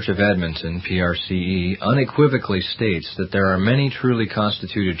Reformed Church of Edmonton, PRCE, unequivocally states that there are many truly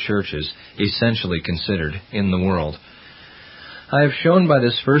constituted churches, essentially considered, in the world. I have shown by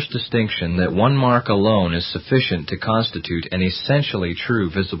this first distinction that one mark alone is sufficient to constitute an essentially true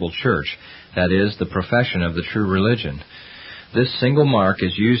visible church, that is, the profession of the true religion. This single mark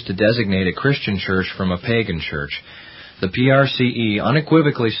is used to designate a Christian church from a pagan church. The PRCE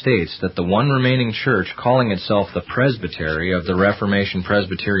unequivocally states that the one remaining church calling itself the Presbytery of the Reformation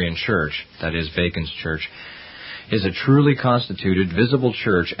Presbyterian Church, that is, Bacon's church, is a truly constituted visible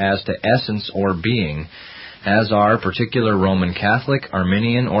church as to essence or being, as are particular Roman Catholic,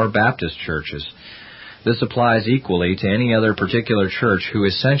 Arminian, or Baptist churches. This applies equally to any other particular church who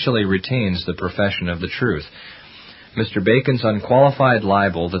essentially retains the profession of the truth. Mr. Bacon's unqualified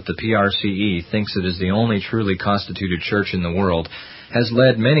libel that the PRCE thinks it is the only truly constituted church in the world has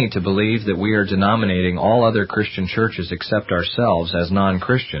led many to believe that we are denominating all other Christian churches except ourselves as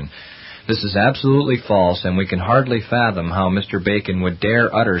non-Christian. This is absolutely false, and we can hardly fathom how Mr. Bacon would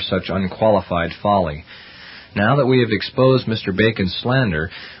dare utter such unqualified folly. Now that we have exposed Mr. Bacon's slander,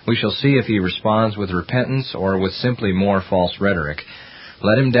 we shall see if he responds with repentance or with simply more false rhetoric.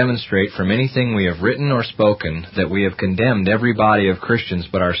 Let him demonstrate from anything we have written or spoken that we have condemned every body of Christians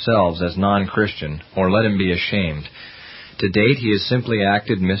but ourselves as non-Christian, or let him be ashamed. To date, he has simply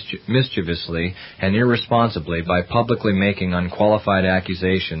acted mischievously and irresponsibly by publicly making unqualified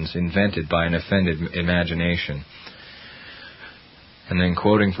accusations invented by an offended imagination. And then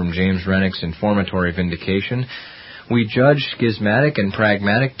quoting from James Rennick's Informatory Vindication, "We judge schismatic and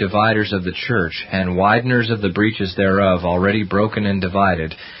pragmatic dividers of the church, and wideners of the breaches thereof already broken and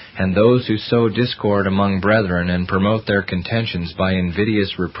divided, and those who sow discord among brethren and promote their contentions by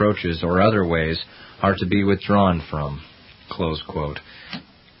invidious reproaches or other ways, are to be withdrawn from." Close quote.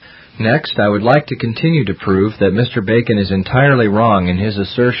 Next, I would like to continue to prove that Mr. Bacon is entirely wrong in his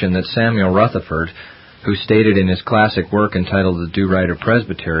assertion that Samuel Rutherford, who stated in his classic work entitled The Do-Right of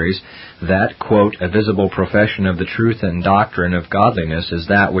Presbyteries that, quote, a visible profession of the truth and doctrine of godliness is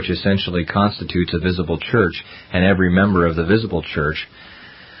that which essentially constitutes a visible church and every member of the visible church,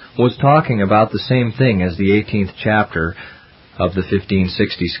 was talking about the same thing as the 18th chapter of the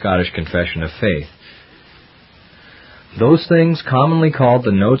 1560 Scottish Confession of Faith. Those things commonly called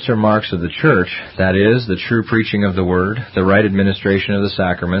the notes or marks of the church, that is, the true preaching of the word, the right administration of the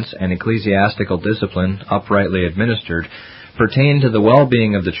sacraments, and ecclesiastical discipline uprightly administered, pertain to the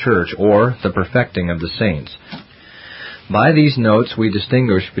well-being of the church, or the perfecting of the saints. By these notes we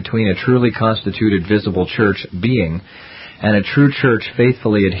distinguish between a truly constituted visible church being, and a true church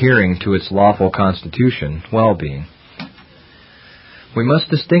faithfully adhering to its lawful constitution, well-being. We must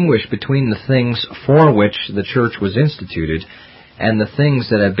distinguish between the things for which the church was instituted and the things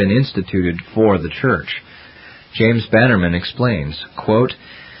that have been instituted for the church. James Bannerman explains, quote,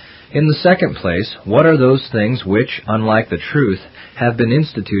 in the second place, what are those things which, unlike the truth, have been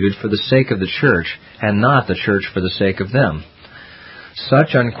instituted for the sake of the church, and not the church for the sake of them? Such,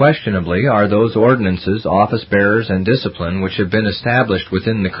 unquestionably, are those ordinances, office-bearers, and discipline which have been established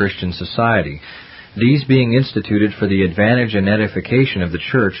within the Christian society. These being instituted for the advantage and edification of the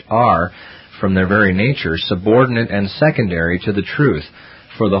church are, from their very nature, subordinate and secondary to the truth,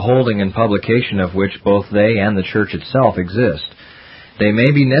 for the holding and publication of which both they and the church itself exist. They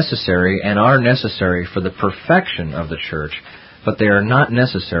may be necessary and are necessary for the perfection of the church, but they are not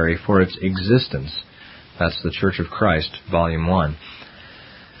necessary for its existence. That's the Church of Christ, Volume 1.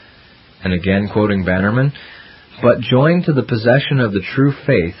 And again, quoting Bannerman, but joined to the possession of the true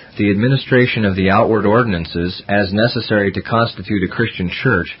faith, the administration of the outward ordinances as necessary to constitute a Christian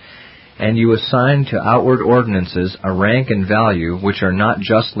church, and you assign to outward ordinances a rank and value which are not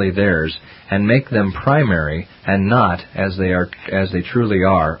justly theirs, and make them primary, and not, as they truly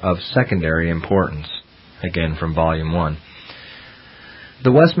are, of secondary importance. Again from Volume 1.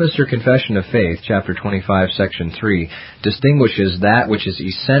 The Westminster Confession of Faith, Chapter 25, Section 3, distinguishes that which is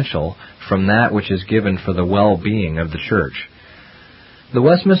essential from that which is given for the well-being of the church. The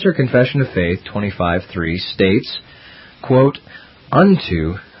Westminster Confession of Faith, 25:3, states, quote,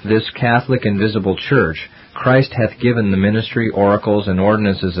 unto this Catholic and visible church Christ hath given the ministry, oracles, and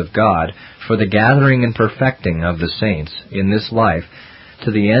ordinances of God for the gathering and perfecting of the saints in this life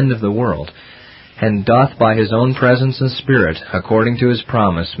to the end of the world, and doth by his own presence and Spirit, according to his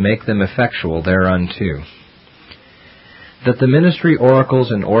promise, make them effectual thereunto. That the ministry,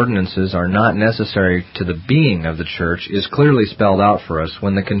 oracles, and ordinances are not necessary to the being of the church is clearly spelled out for us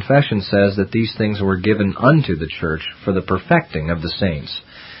when the confession says that these things were given unto the church for the perfecting of the saints.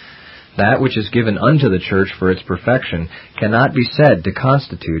 That which is given unto the church for its perfection cannot be said to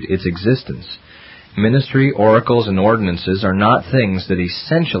constitute its existence. Ministry, oracles, and ordinances are not things that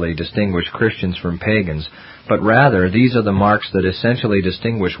essentially distinguish Christians from pagans, but rather these are the marks that essentially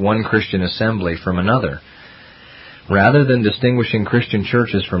distinguish one Christian assembly from another. Rather than distinguishing Christian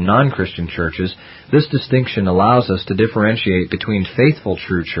churches from non-Christian churches, this distinction allows us to differentiate between faithful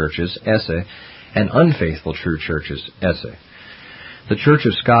true churches, esse, and unfaithful true churches, esse. The Church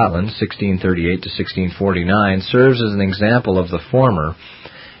of Scotland, 1638 to 1649, serves as an example of the former,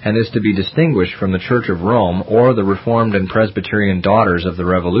 and is to be distinguished from the Church of Rome or the Reformed and Presbyterian Daughters of the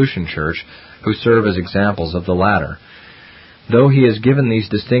Revolution Church, who serve as examples of the latter. Though he has given these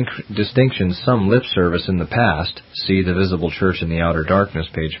distinctions some lip service in the past, see The Visible Church in the Outer Darkness,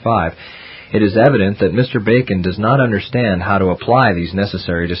 page 5, it is evident that Mr. Bacon does not understand how to apply these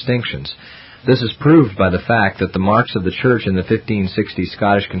necessary distinctions. This is proved by the fact that the marks of the Church in the 1560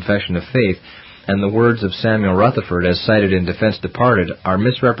 Scottish Confession of Faith and the words of Samuel Rutherford as cited in Defense Departed are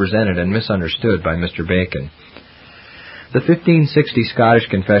misrepresented and misunderstood by Mr. Bacon. The 1560 Scottish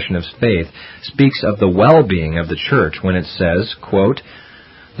Confession of Faith speaks of the well-being of the Church when it says, quote,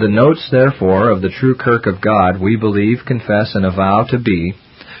 the notes, therefore, of the true Kirk of God we believe, confess, and avow to be,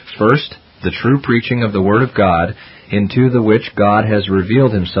 first, the true preaching of the Word of God, into the which God has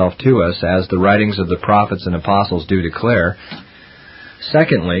revealed himself to us, as the writings of the prophets and apostles do declare.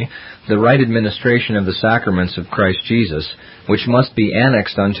 Secondly, the right administration of the sacraments of Christ Jesus, which must be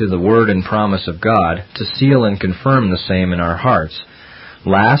annexed unto the word and promise of God, to seal and confirm the same in our hearts.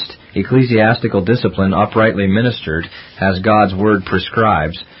 Last, ecclesiastical discipline uprightly ministered, as God's word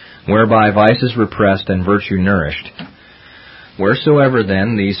prescribes, whereby vice is repressed and virtue nourished. Wheresoever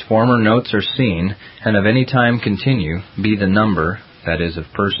then these former notes are seen, and of any time continue, be the number, that is, of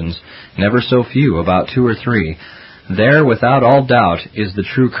persons, never so few, about 2 or 3, there, without all doubt, is the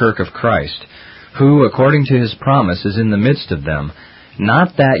true Kirk of Christ, who, according to his promise, is in the midst of them,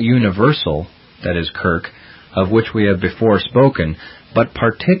 not that universal, that is, Kirk, of which we have before spoken, but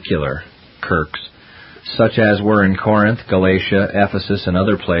particular Kirks, such as were in Corinth, Galatia, Ephesus, and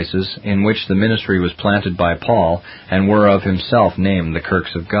other places, in which the ministry was planted by Paul, and were of himself named the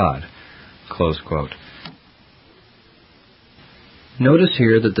Kirks of God." Close quote. Notice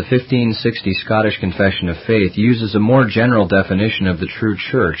here that the 1560 Scottish Confession of Faith uses a more general definition of the true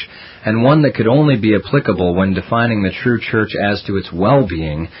church, and one that could only be applicable when defining the true church as to its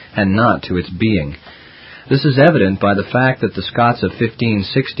well-being and not to its being. This is evident by the fact that the Scots of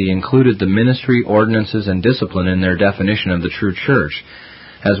 1560 included the ministry, ordinances, and discipline in their definition of the true church.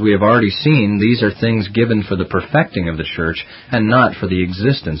 As we have already seen, these are things given for the perfecting of the church and not for the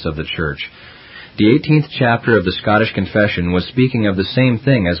existence of the church. The 18th chapter of the Scottish Confession was speaking of the same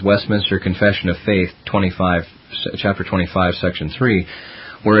thing as Westminster Confession of Faith, chapter 25, section 3,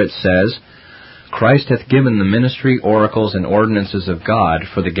 where it says, "Christ hath given the ministry, oracles, and ordinances of God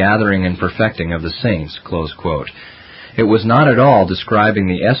for the gathering and perfecting of the saints." Close quote. It was not at all describing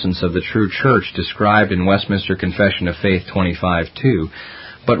the essence of the true church described in Westminster Confession of Faith 25:2,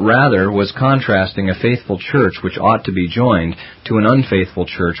 but rather was contrasting a faithful church which ought to be joined to an unfaithful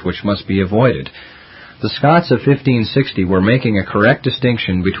church which must be avoided. The Scots of 1560 were making a correct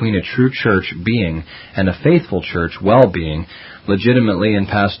distinction between a true church being and a faithful church well-being, legitimately and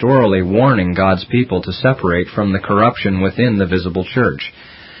pastorally warning God's people to separate from the corruption within the visible church.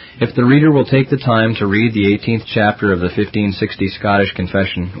 If the reader will take the time to read the 18th chapter of the 1560 Scottish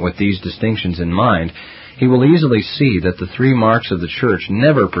Confession with these distinctions in mind, he will easily see that the three marks of the church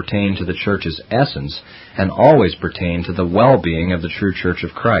never pertain to the church's essence and always pertain to the well-being of the true church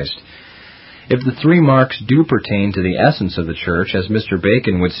of Christ. If the three marks do pertain to the essence of the church, as Mr.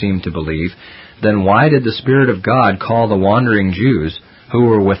 Bacon would seem to believe, then why did the Spirit of God call the wandering Jews, who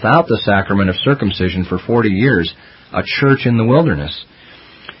were without the sacrament of circumcision for 40 years, a church in the wilderness?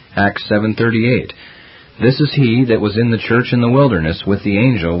 Acts 7:38. "This is he that was in the church in the wilderness with the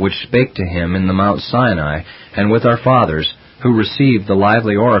angel which spake to him in the Mount Sinai, and with our fathers, who received the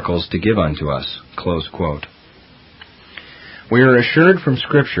lively oracles to give unto us." Close quote. We are assured from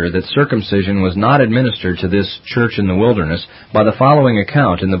Scripture that circumcision was not administered to this church in the wilderness by the following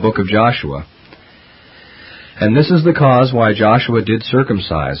account in the book of Joshua. "And this is the cause why Joshua did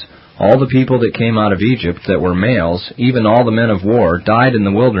circumcise. All the people that came out of Egypt that were males, even all the men of war, died in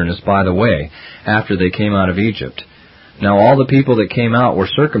the wilderness by the way, after they came out of Egypt. Now all the people that came out were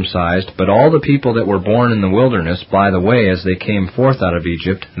circumcised, but all the people that were born in the wilderness by the way as they came forth out of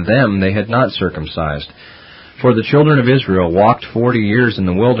Egypt, them they had not circumcised. For the children of Israel walked 40 years in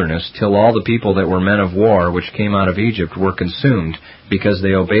the wilderness, till all the people that were men of war which came out of Egypt were consumed, because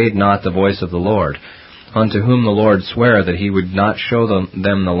they obeyed not the voice of the Lord, unto whom the Lord sware that he would not show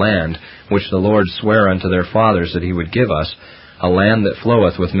them the land, which the Lord sware unto their fathers that he would give us, a land that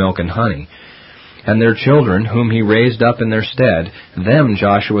floweth with milk and honey. And their children, whom he raised up in their stead, them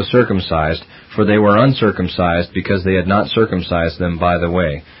Joshua circumcised, for they were uncircumcised, because they had not circumcised them by the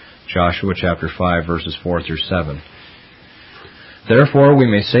way." Joshua chapter 5, verses 4 through 7. Therefore, we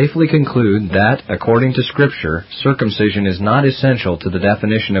may safely conclude that, according to Scripture, circumcision is not essential to the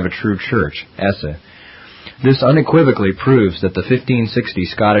definition of a true church, esse. This unequivocally proves that the 1560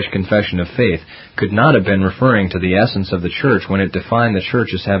 Scottish Confession of Faith could not have been referring to the essence of the church when it defined the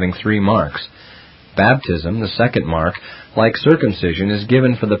church as having three marks. Baptism, the second mark, like circumcision, is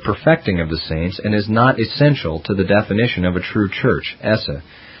given for the perfecting of the saints and is not essential to the definition of a true church, esse.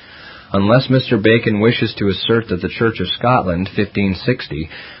 Unless Mr. Bacon wishes to assert that the Church of Scotland, 1560,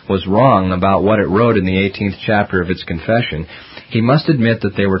 was wrong about what it wrote in the 18th chapter of its confession, he must admit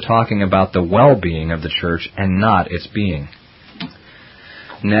that they were talking about the well-being of the church and not its being.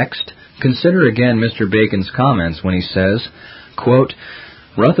 Next, consider again Mr. Bacon's comments when he says, quote,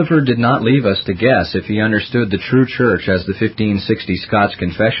 "Rutherford did not leave us to guess if he understood the true church as the 1560 Scots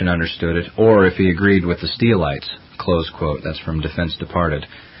Confession understood it, or if he agreed with the Steelites." Close quote. That's from Defense Departed.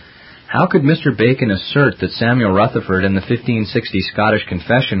 How could Mr. Bacon assert that Samuel Rutherford and the 1560 Scottish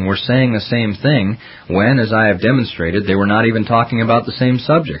Confession were saying the same thing when, as I have demonstrated, they were not even talking about the same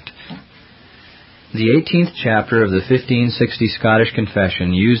subject? The 18th chapter of the 1560 Scottish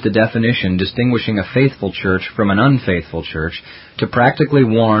Confession used a definition distinguishing a faithful church from an unfaithful church to practically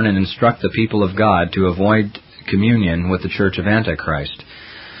warn and instruct the people of God to avoid communion with the church of Antichrist.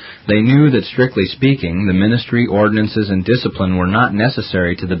 They knew that, strictly speaking, the ministry, ordinances, and discipline were not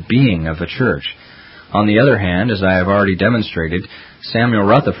necessary to the being of a church. On the other hand, as I have already demonstrated, Samuel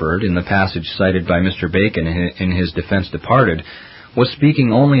Rutherford, in the passage cited by Mr. Bacon in his Defense Departed, was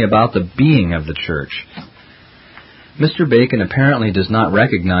speaking only about the being of the church. Mr. Bacon apparently does not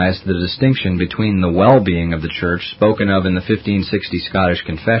recognize the distinction between the well-being of the church spoken of in the 1560 Scottish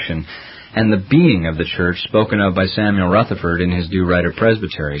Confession and the being of the church spoken of by Samuel Rutherford in his Do Writer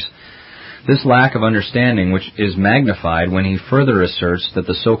Presbyteries. This lack of understanding which is magnified when he further asserts that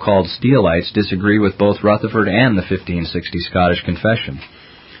the so-called Steelites disagree with both Rutherford and the 1560 Scottish Confession.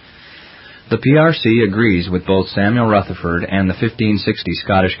 The PRC agrees with both Samuel Rutherford and the 1560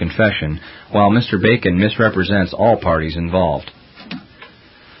 Scottish Confession, while Mr. Bacon misrepresents all parties involved.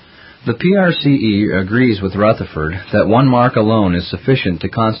 The PRCE agrees with Rutherford that one mark alone is sufficient to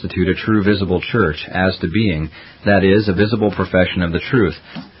constitute a true visible church as to being, that is, a visible profession of the truth.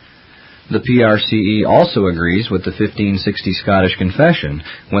 The PRCE also agrees with the 1560 Scottish Confession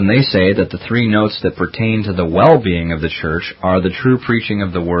when they say that the three notes that pertain to the well-being of the church are the true preaching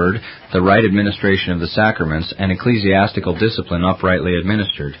of the word, the right administration of the sacraments, and ecclesiastical discipline uprightly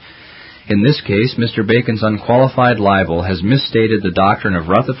administered. In this case, Mr. Bacon's unqualified libel has misstated the doctrine of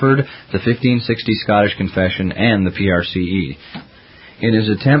Rutherford, the 1560 Scottish Confession, and the PRCE. In his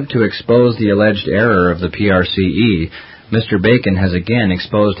attempt to expose the alleged error of the PRCE, Mr. Bacon has again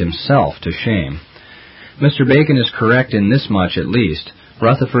exposed himself to shame. Mr. Bacon is correct in this much at least.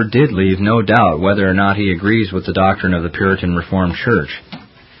 Rutherford did leave no doubt whether or not he agrees with the doctrine of the Puritan Reformed Church.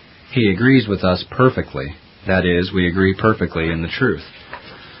 He agrees with us perfectly. That is, we agree perfectly in the truth.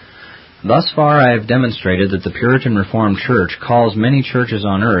 Thus far I have demonstrated that the Puritan Reformed Church calls many churches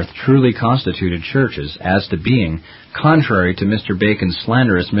on earth truly constituted churches, as to being, contrary to Mr. Bacon's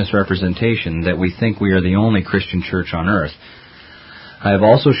slanderous misrepresentation that we think we are the only Christian church on earth. I have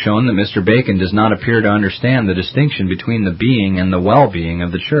also shown that Mr. Bacon does not appear to understand the distinction between the being and the well-being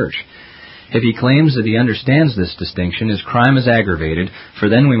of the church. If he claims that he understands this distinction, his crime is aggravated, for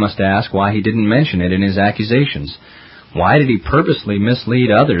then we must ask why he didn't mention it in his accusations. Why did he purposely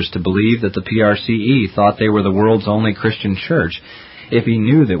mislead others to believe that the PRCE thought they were the world's only Christian church, if he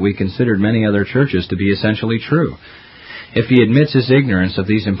knew that we considered many other churches to be essentially true? If he admits his ignorance of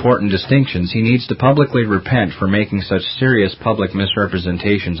these important distinctions, he needs to publicly repent for making such serious public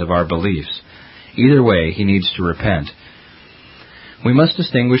misrepresentations of our beliefs. Either way, he needs to repent. We must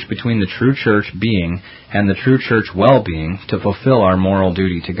distinguish between the true church being and the true church well-being to fulfill our moral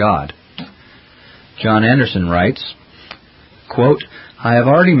duty to God. John Anderson writes, quote, I have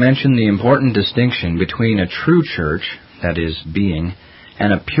already mentioned the important distinction between a true church, that is, being,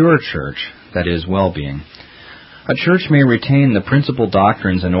 and a pure church, that is, well-being. A church may retain the principal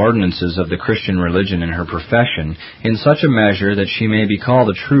doctrines and ordinances of the Christian religion in her profession in such a measure that she may be called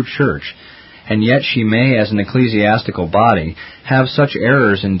a true church, and yet she may, as an ecclesiastical body, have such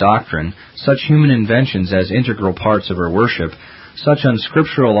errors in doctrine, such human inventions as integral parts of her worship, such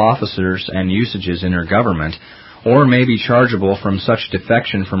unscriptural officers and usages in her government, or may be chargeable from such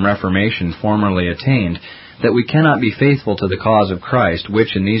defection from Reformation formerly attained, that we cannot be faithful to the cause of Christ,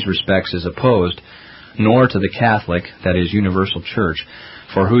 which in these respects is opposed, nor to the Catholic, that is, universal church,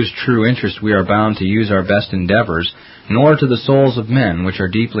 for whose true interest we are bound to use our best endeavors, nor to the souls of men, which are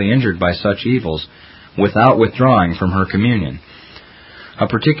deeply injured by such evils, without withdrawing from her communion. A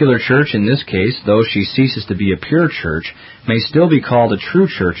particular church in this case, though she ceases to be a pure church, may still be called a true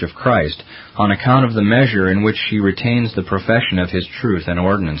church of Christ, on account of the measure in which she retains the profession of his truth and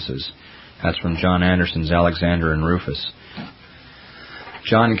ordinances. That's from John Anderson's Alexander and Rufus.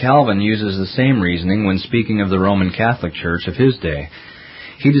 John Calvin uses the same reasoning when speaking of the Roman Catholic Church of his day.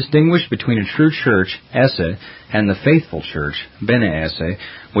 He distinguished between a true church, esse, and the faithful church, bene esse,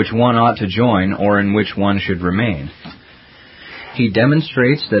 which one ought to join or in which one should remain. He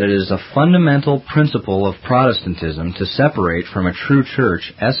demonstrates that it is a fundamental principle of Protestantism to separate from a true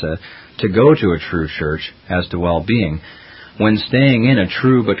church, esse, to go to a true church, as to well-being, when staying in a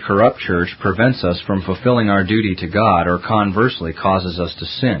true but corrupt church prevents us from fulfilling our duty to God, or conversely causes us to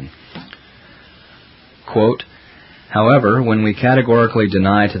sin. Quote, however, when we categorically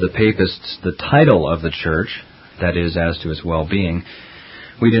deny to the papists the title of the church, that is, as to its well-being,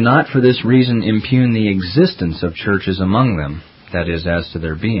 we do not for this reason impugn the existence of churches among them, that is, as to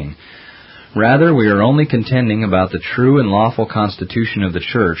their being. Rather, we are only contending about the true and lawful constitution of the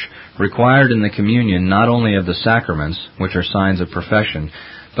church, required in the communion not only of the sacraments, which are signs of profession,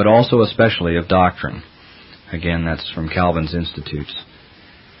 but also especially of doctrine. Again, that's from Calvin's Institutes.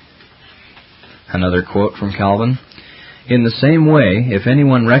 Another quote from Calvin. In the same way, if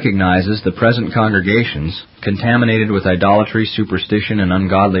anyone recognizes the present congregations, contaminated with idolatry, superstition, and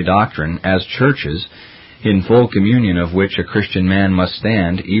ungodly doctrine, as churches, in full communion of which a Christian man must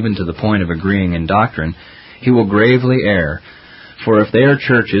stand, even to the point of agreeing in doctrine, he will gravely err. For if they are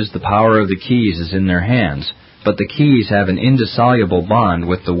churches, the power of the keys is in their hands, but the keys have an indissoluble bond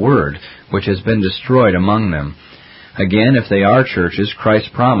with the Word, which has been destroyed among them. Again, if they are churches, Christ's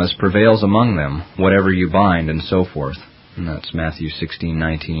promise prevails among them, whatever you bind, and so forth. And that's Matthew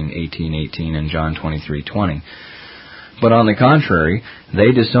 16:19, 18:18, and John 23:20. But on the contrary,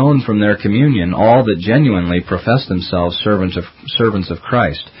 they disown from their communion all that genuinely profess themselves servants of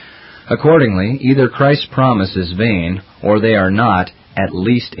Christ. Accordingly, either Christ's promise is vain, or they are not, at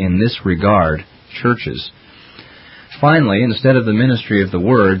least in this regard, churches. Finally, instead of the ministry of the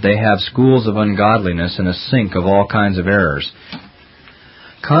Word, they have schools of ungodliness and a sink of all kinds of errors.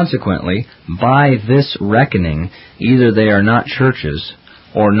 Consequently, by this reckoning, either they are not churches,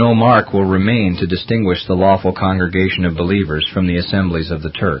 or no mark will remain to distinguish the lawful congregation of believers from the assemblies of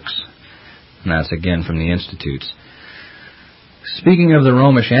the Turks. And that's again from the Institutes. Speaking of the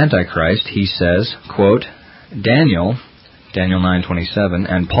Romish Antichrist, he says, quote, Daniel 9:27,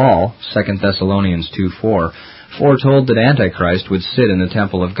 and Paul, 2 Thessalonians 2:4, foretold that Antichrist would sit in the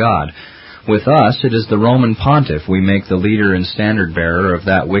temple of God. With us, it is the Roman pontiff we make the leader and standard-bearer of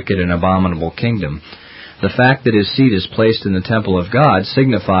that wicked and abominable kingdom. The fact that his seat is placed in the temple of God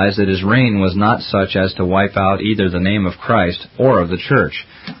signifies that his reign was not such as to wipe out either the name of Christ or of the church.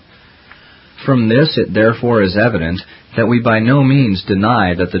 From this it therefore is evident that we by no means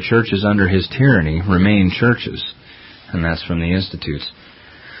deny that the churches under his tyranny remain churches. And that's from the Institutes.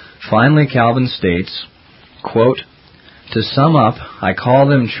 Finally, Calvin states, quote, to sum up, I call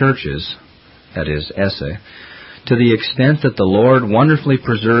them churches, that is, esse, to the extent that the Lord wonderfully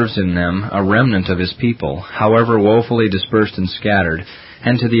preserves in them a remnant of his people, however woefully dispersed and scattered,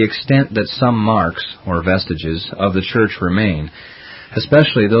 and to the extent that some marks, or vestiges, of the church remain,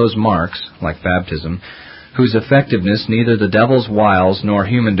 especially those marks, like baptism, whose effectiveness neither the devil's wiles nor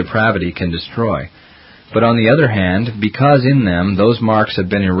human depravity can destroy. But on the other hand, because in them those marks have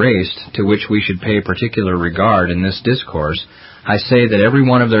been erased, to which we should pay particular regard in this discourse, I say that every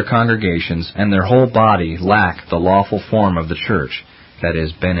one of their congregations and their whole body lack the lawful form of the church, that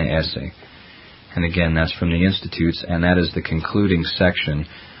is, bene esse. And again, that's from the Institutes, and that is the concluding section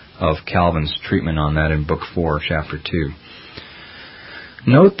of Calvin's treatment on that in Book 4, Chapter 2.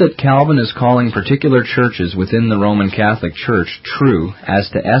 Note that Calvin is calling particular churches within the Roman Catholic Church true as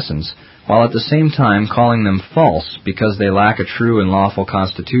to essence, while at the same time calling them false because they lack a true and lawful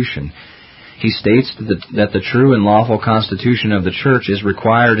constitution. He states that the true and lawful constitution of the Church is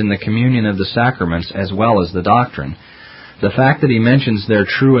required in the communion of the sacraments as well as the doctrine. The fact that he mentions their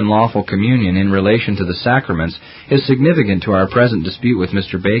true and lawful communion in relation to the sacraments is significant to our present dispute with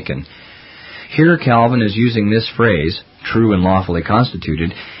Mr. Bacon. Here Calvin is using this phrase, true and lawfully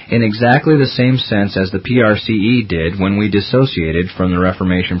constituted, in exactly the same sense as the PRCE did when we dissociated from the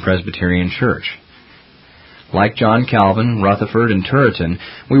Reformation Presbyterian Church. Like John Calvin, Rutherford, and Turretin,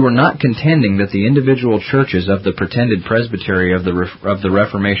 we were not contending that the individual churches of the pretended presbytery of the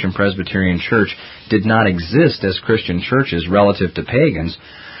Reformation Presbyterian Church did not exist as Christian churches relative to pagans.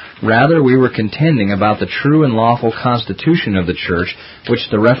 Rather, we were contending about the true and lawful constitution of the church which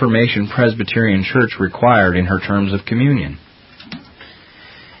the Reformation Presbyterian Church required in her terms of communion.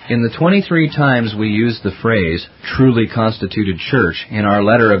 In the 23 times we used the phrase, truly constituted church, in our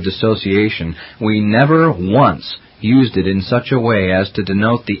letter of dissociation, we never once used it in such a way as to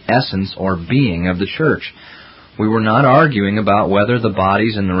denote the essence or being of the church. We were not arguing about whether the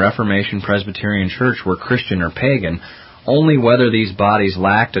bodies in the Reformation Presbyterian Church were Christian or pagan, only whether these bodies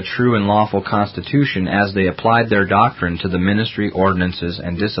lacked a true and lawful constitution as they applied their doctrine to the ministry, ordinances,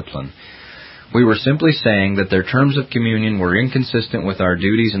 and discipline. We were simply saying that their terms of communion were inconsistent with our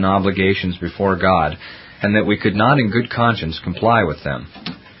duties and obligations before God, and that we could not in good conscience comply with them.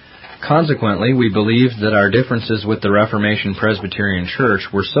 Consequently, we believed that our differences with the Reformation Presbyterian Church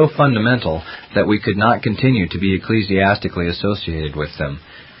were so fundamental that we could not continue to be ecclesiastically associated with them.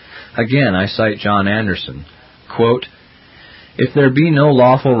 Again, I cite John Anderson, quote, if there be no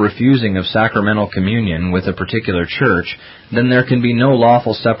lawful refusing of sacramental communion with a particular church, then there can be no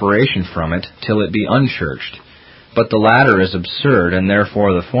lawful separation from it till it be unchurched. But the latter is absurd, and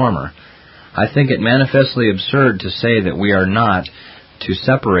therefore the former. I think it manifestly absurd to say that we are not to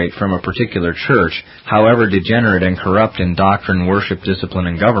separate from a particular church, however degenerate and corrupt in doctrine, worship, discipline,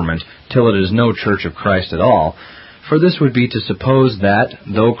 and government, till it is no church of Christ at all. For this would be to suppose that,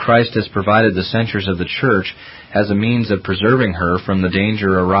 though Christ has provided the censures of the church as a means of preserving her from the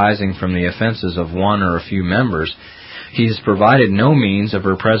danger arising from the offenses of one or a few members, he has provided no means of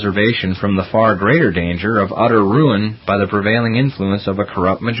her preservation from the far greater danger of utter ruin by the prevailing influence of a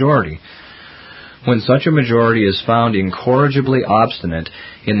corrupt majority. When such a majority is found incorrigibly obstinate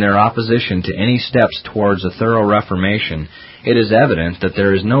in their opposition to any steps towards a thorough reformation, it is evident that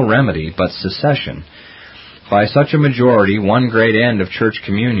there is no remedy but secession. By such a majority, one great end of church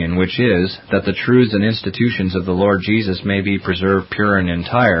communion, which is, that the truths and institutions of the Lord Jesus may be preserved pure and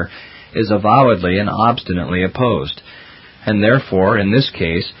entire, is avowedly and obstinately opposed. And therefore, in this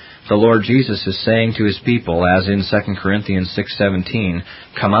case, the Lord Jesus is saying to his people, as in 2 Corinthians 6:17,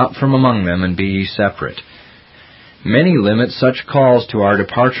 "Come out from among them, and be ye separate." Many limit such calls to our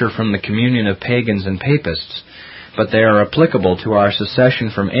departure from the communion of pagans and papists, but they are applicable to our secession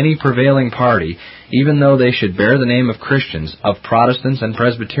from any prevailing party, even though they should bear the name of Christians, of Protestants and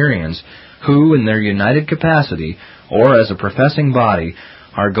Presbyterians, who, in their united capacity, or as a professing body,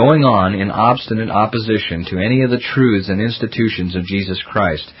 are going on in obstinate opposition to any of the truths and institutions of Jesus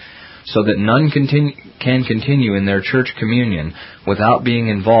Christ, so that none can continue in their church communion without being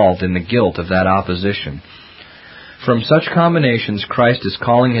involved in the guilt of that opposition. From such combinations Christ is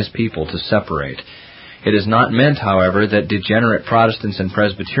calling his people to separate. It is not meant, however, that degenerate Protestants and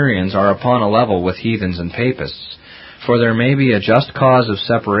Presbyterians are upon a level with heathens and papists, for there may be a just cause of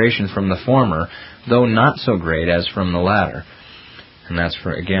separation from the former, though not so great as from the latter. And that's,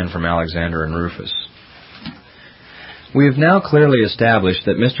 again, from Alexander and Rufus. We have now clearly established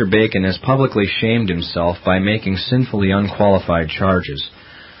that Mr. Bacon has publicly shamed himself by making sinfully unqualified charges.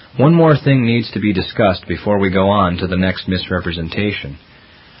 One more thing needs to be discussed before we go on to the next misrepresentation.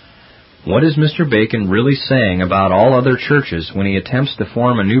 What is Mr. Bacon really saying about all other churches when he attempts to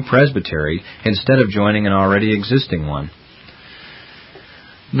form a new presbytery instead of joining an already existing one?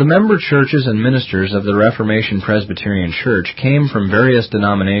 The member churches and ministers of the Reformation Presbyterian Church came from various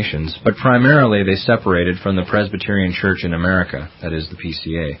denominations, but primarily they separated from the Presbyterian Church in America, that is, the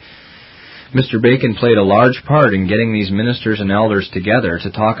PCA. Mr. Bacon played a large part in getting these ministers and elders together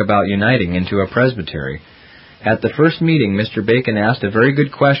to talk about uniting into a presbytery. At the first meeting, Mr. Bacon asked a very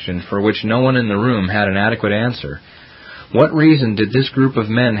good question for which no one in the room had an adequate answer. What reason did this group of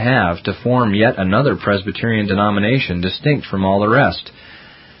men have to form yet another Presbyterian denomination distinct from all the rest?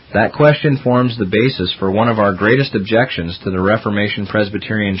 That question forms the basis for one of our greatest objections to the Reformation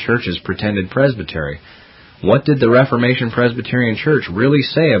Presbyterian Church's pretended presbytery. What did the Reformation Presbyterian Church really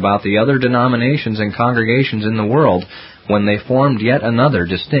say about the other denominations and congregations in the world when they formed yet another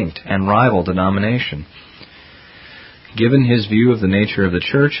distinct and rival denomination? Given his view of the nature of the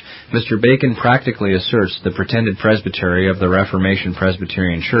Church, Mr. Bacon practically asserts the pretended presbytery of the Reformation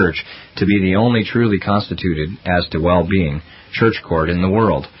Presbyterian Church to be the only truly constituted, as to well-being, church court in the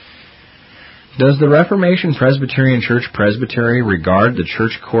world. Does the Reformation Presbyterian Church presbytery regard the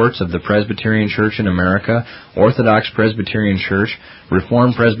church courts of the Presbyterian Church in America, Orthodox Presbyterian Church,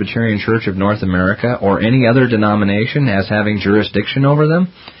 Reformed Presbyterian Church of North America, or any other denomination as having jurisdiction over them?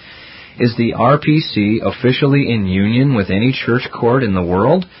 Is the RPC officially in union with any church court in the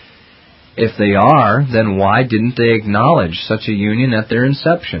world? If they are, then why didn't they acknowledge such a union at their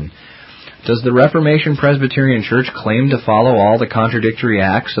inception? Does the Reformation Presbyterian Church claim to follow all the contradictory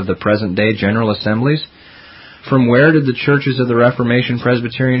acts of the present-day General Assemblies? From where did the churches of the Reformation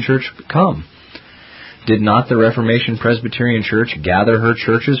Presbyterian Church come? Did not the Reformation Presbyterian Church gather her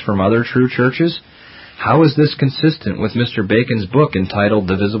churches from other true churches? How is this consistent with Mr. Bacon's book entitled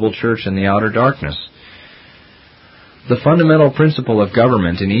The Visible Church and the Outer Darkness? The fundamental principle of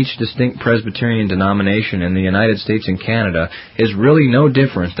government in each distinct Presbyterian denomination in the United States and Canada is really no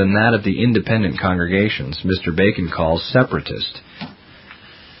different than that of the independent congregations Mr. Bacon calls separatist.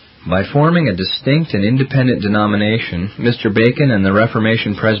 By forming a distinct and independent denomination, Mr. Bacon and the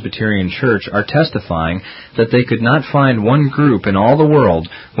Reformation Presbyterian Church are testifying that they could not find one group in all the world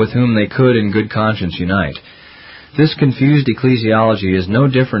with whom they could in good conscience unite. This confused ecclesiology is no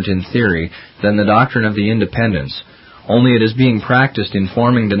different in theory than the doctrine of the independents, only it is being practiced in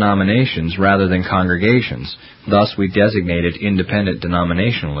forming denominations rather than congregations. Thus we designate it independent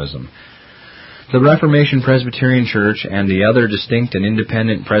denominationalism. The Reformation Presbyterian Church and the other distinct and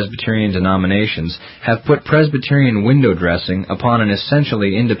independent Presbyterian denominations have put Presbyterian window dressing upon an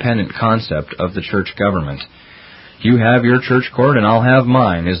essentially independent concept of the church government. You have your church court and I'll have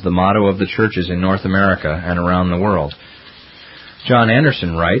mine is the motto of the churches in North America and around the world. John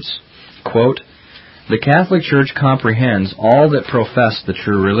Anderson writes, quote, "The Catholic Church comprehends all that profess the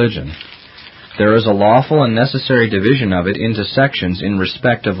true religion. There is a lawful and necessary division of it into sections in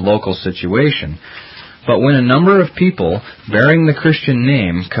respect of local situation. But when a number of people, bearing the Christian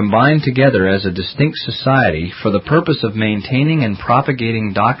name, combine together as a distinct society for the purpose of maintaining and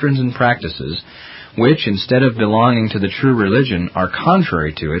propagating doctrines and practices, which, instead of belonging to the true religion, are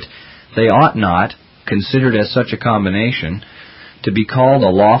contrary to it, they ought not, considered as such a combination, to be called a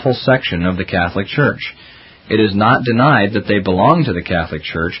lawful section of the Catholic Church. It is not denied that they belong to the Catholic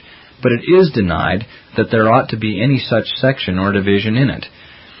Church, but it is denied that there ought to be any such section or division in it.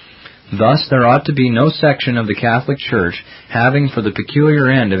 Thus there ought to be no section of the Catholic Church having for the peculiar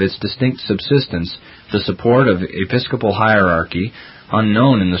end of its distinct subsistence the support of episcopal hierarchy,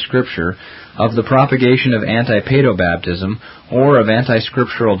 unknown in the Scripture, of the propagation of anti-paedobaptism or of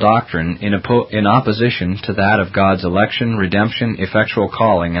anti-scriptural doctrine in opposition to that of God's election, redemption, effectual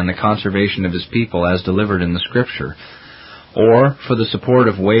calling, and the conservation of His people as delivered in the Scripture, or for the support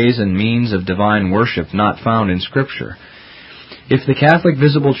of ways and means of divine worship not found in Scripture. If the Catholic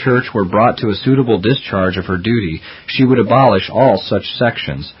Visible Church were brought to a suitable discharge of her duty, she would abolish all such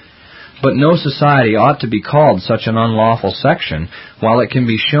sections. But no society ought to be called such an unlawful section, while it can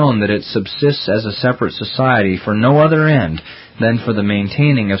be shown that it subsists as a separate society for no other end than for the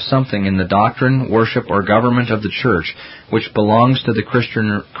maintaining of something in the doctrine, worship, or government of the Church which belongs to the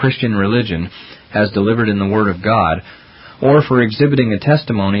Christian religion as delivered in the Word of God, or for exhibiting a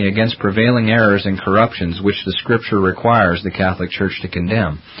testimony against prevailing errors and corruptions which the Scripture requires the Catholic Church to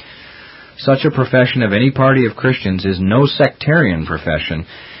condemn. Such a profession of any party of Christians is no sectarian profession,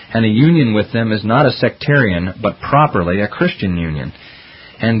 and a union with them is not a sectarian, but properly a Christian union.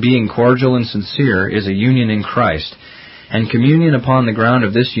 And being cordial and sincere is a union in Christ, and communion upon the ground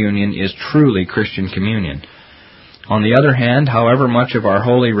of this union is truly Christian communion. On the other hand, however much of our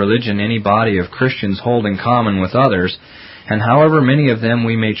holy religion any body of Christians hold in common with others, and however many of them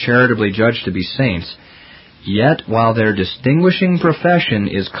we may charitably judge to be saints, yet while their distinguishing profession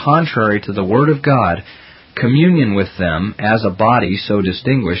is contrary to the Word of God, communion with them, as a body so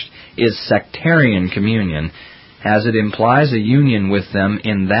distinguished, is sectarian communion, as it implies a union with them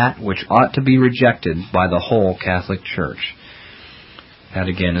in that which ought to be rejected by the whole Catholic Church. That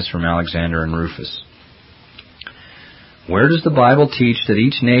again is from Alexander and Rufus. Where does the Bible teach that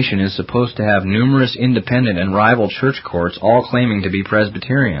each nation is supposed to have numerous independent and rival church courts, all claiming to be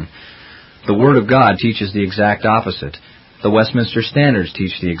Presbyterian? The Word of God teaches the exact opposite. The Westminster Standards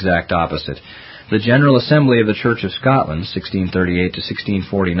teach the exact opposite. The General Assembly of the Church of Scotland, 1638 to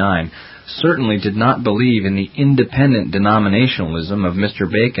 1649, certainly did not believe in the independent denominationalism of Mr.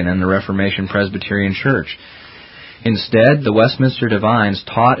 Bacon and the Reformation Presbyterian Church. Instead, the Westminster Divines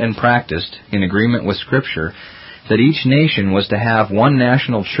taught and practiced, in agreement with Scripture, that each nation was to have one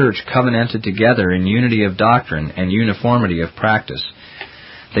national church covenanted together in unity of doctrine and uniformity of practice.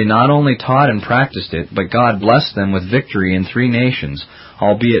 They not only taught and practiced it, but God blessed them with victory in 3 nations,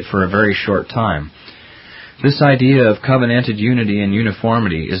 albeit for a very short time. This idea of covenanted unity and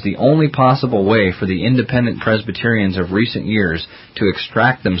uniformity is the only possible way for the independent Presbyterians of recent years to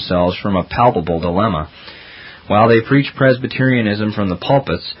extract themselves from a palpable dilemma. While they preach Presbyterianism from the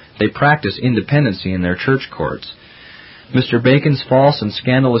pulpits, they practice independency in their church courts. Mr. Bacon's false and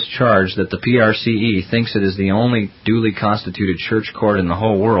scandalous charge that the PRCE thinks it is the only duly constituted church court in the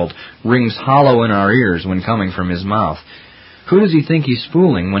whole world rings hollow in our ears when coming from his mouth. Who does he think he's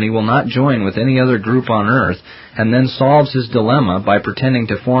fooling when he will not join with any other group on earth, and then solves his dilemma by pretending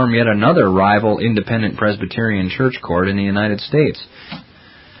to form yet another rival independent Presbyterian church court in the United States?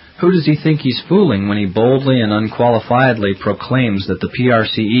 Who does he think he's fooling when he boldly and unqualifiedly proclaims that the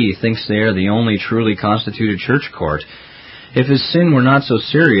PRCE thinks they are the only truly constituted church court? If his sin were not so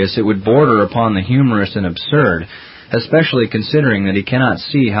serious, it would border upon the humorous and absurd, especially considering that he cannot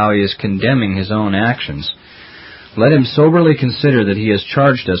see how he is condemning his own actions. Let him soberly consider that he has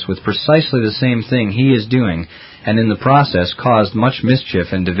charged us with precisely the same thing he is doing, and in the process caused much mischief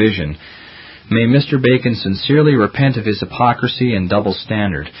and division. May Mr. Bacon sincerely repent of his hypocrisy and double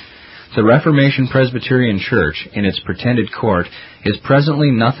standard. The Reformation Presbyterian Church, in its pretended court, is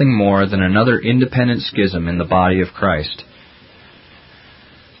presently nothing more than another independent schism in the body of Christ.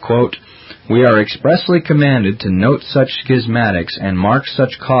 Quote, "We are expressly commanded to note such schismatics and mark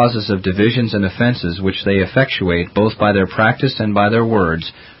such causes of divisions and offenses which they effectuate both by their practice and by their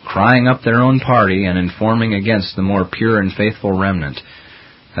words, crying up their own party and informing against the more pure and faithful remnant."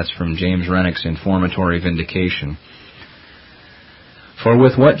 That's from James Renwick's Informatory Vindication. "For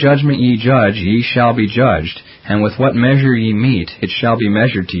with what judgment ye judge, ye shall be judged, and with what measure ye mete, it shall be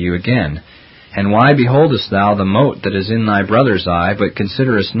measured to you again. And why beholdest thou the mote that is in thy brother's eye, but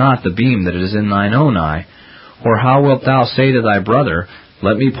considerest not the beam that is in thine own eye? Or how wilt thou say to thy brother,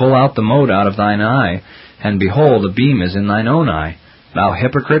 Let me pull out the mote out of thine eye, and behold, a beam is in thine own eye? Thou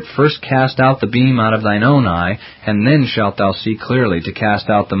hypocrite, first cast out the beam out of thine own eye, and then shalt thou see clearly to cast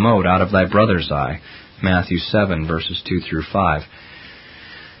out the mote out of thy brother's eye." Matthew 7, verses 2 through 5.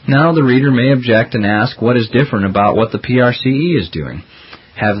 Now the reader may object and ask what is different about what the PRCE is doing.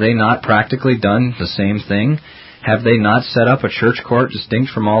 Have they not practically done the same thing? Have they not set up a church court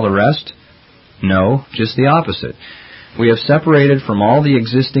distinct from all the rest? No, just the opposite. We have separated from all the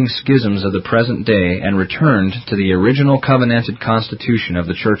existing schisms of the present day and returned to the original covenanted constitution of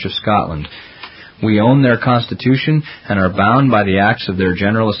the Church of Scotland. We own their constitution and are bound by the acts of their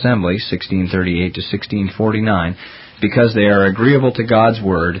General Assembly, 1638 to 1649, because they are agreeable to God's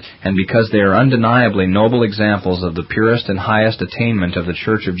Word, and because they are undeniably noble examples of the purest and highest attainment of the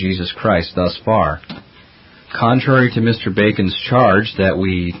Church of Jesus Christ thus far. Contrary to Mr. Bacon's charge that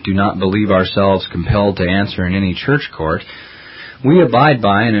we do not believe ourselves compelled to answer in any church court, we abide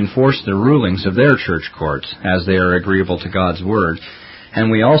by and enforce the rulings of their church courts, as they are agreeable to God's Word, and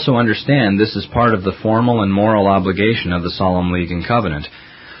we also understand this is part of the formal and moral obligation of the Solemn League and Covenant.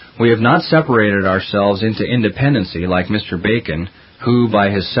 We have not separated ourselves into independency like Mr. Bacon, who by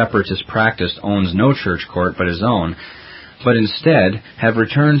his separatist practice owns no church court but his own, but instead have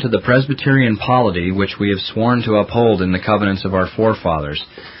returned to the Presbyterian polity which we have sworn to uphold in the covenants of our forefathers.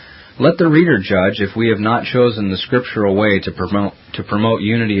 Let the reader judge if we have not chosen the scriptural way to promote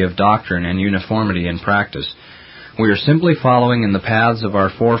unity of doctrine and uniformity in practice. We are simply following in the paths of our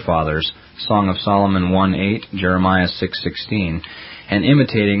forefathers, Song of Solomon 1:8, Jeremiah 6:16, and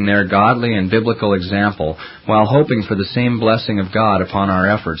imitating their godly and biblical example, while hoping for the same blessing of God upon our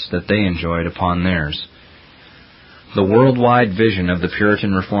efforts that they enjoyed upon theirs. The worldwide vision of the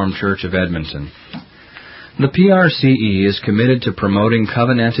Puritan Reformed Church of Edmonton. The PRCE is committed to promoting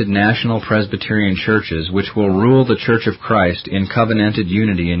covenanted national Presbyterian churches which will rule the Church of Christ in covenanted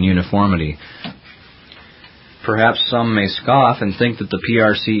unity and uniformity. Perhaps some may scoff and think that the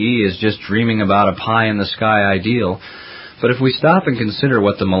PRCE is just dreaming about a pie-in-the-sky ideal, but if we stop and consider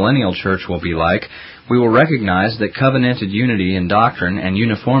what the millennial church will be like, we will recognize that covenanted unity in doctrine and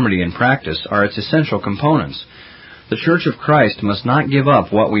uniformity in practice are its essential components. The Church of Christ must not give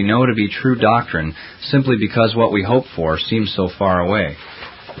up what we know to be true doctrine simply because what we hope for seems so far away.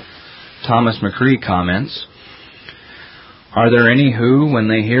 Thomas McCree comments, "Are there any who, when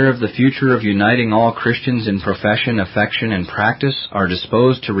they hear of the future of uniting all Christians in profession, affection, and practice, are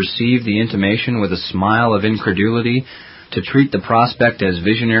disposed to receive the intimation with a smile of incredulity, to treat the prospect as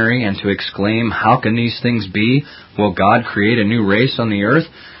visionary, and to exclaim, 'How can these things be? Will God create a new race on the earth?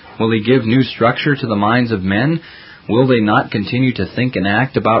 Will He give new structure to the minds of men? Will they not continue to think and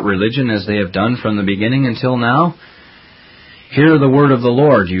act about religion as they have done from the beginning until now?' Hear the word of the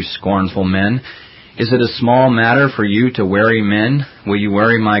Lord, you scornful men. Is it a small matter for you to weary men? Will you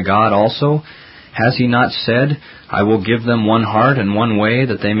weary my God also? Has He not said, 'I will give them one heart and one way,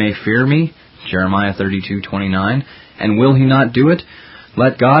 that they may fear me'? Jeremiah 32:29. And will He not do it?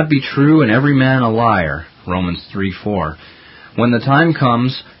 Let God be true and every man a liar. Romans 3:4. When the time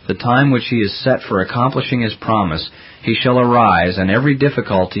comes, the time which He has set for accomplishing His promise, He shall arise, and every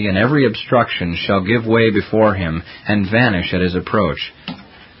difficulty and every obstruction shall give way before Him and vanish at His approach.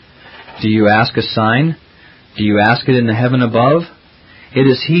 Do you ask a sign? Do you ask it in the heaven above? It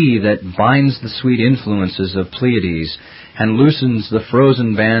is He that binds the sweet influences of Pleiades, and loosens the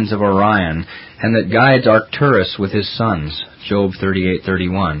frozen bands of Orion, and that guides Arcturus with his sons. Job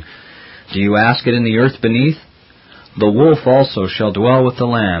 38:31. Do you ask it in the earth beneath? The wolf also shall dwell with the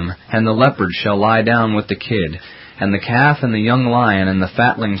lamb, and the leopard shall lie down with the kid, and the calf and the young lion and the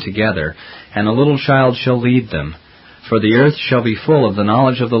fatling together, and a little child shall lead them. For the earth shall be full of the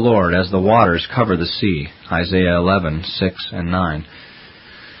knowledge of the Lord, as the waters cover the sea. Isaiah 11:6 and 9.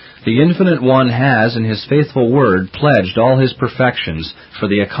 The Infinite One has, in His faithful word, pledged all His perfections for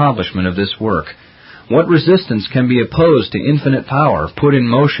the accomplishment of this work. What resistance can be opposed to infinite power, put in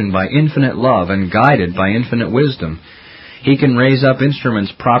motion by infinite love and guided by infinite wisdom? He can raise up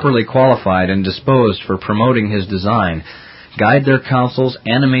instruments properly qualified and disposed for promoting His design, guide their counsels,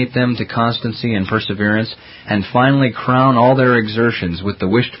 animate them to constancy and perseverance, and finally crown all their exertions with the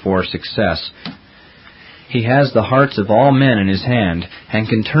wished-for success. He has the hearts of all men in His hand, and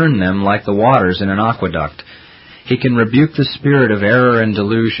can turn them like the waters in an aqueduct. He can rebuke the spirit of error and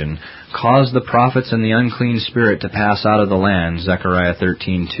delusion, cause the prophets and the unclean spirit to pass out of the land, Zechariah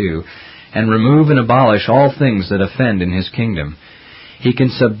 13:2, and remove and abolish all things that offend in His kingdom. He can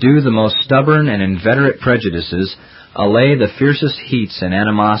subdue the most stubborn and inveterate prejudices, allay the fiercest heats and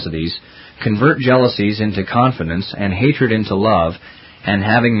animosities, convert jealousies into confidence and hatred into love, and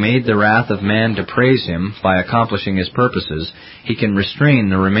having made the wrath of man to praise Him by accomplishing His purposes, He can restrain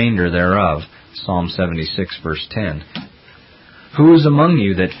the remainder thereof. Psalm 76, verse 10. Who is among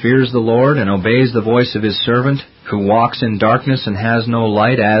you that fears the Lord and obeys the voice of His servant, who walks in darkness and has no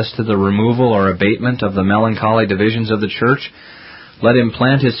light as to the removal or abatement of the melancholy divisions of the church? Let him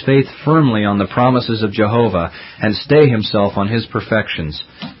plant his faith firmly on the promises of Jehovah and stay himself on His perfections.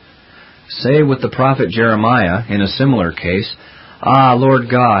 Say with the prophet Jeremiah, in a similar case, Ah, Lord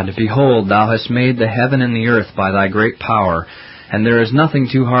God, behold, Thou hast made the heaven and the earth by Thy great power, and there is nothing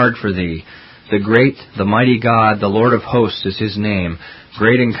too hard for Thee. The great, the mighty God, the Lord of hosts is His name,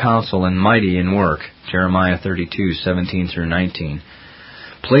 great in counsel and mighty in work. Jeremiah 32:17-19.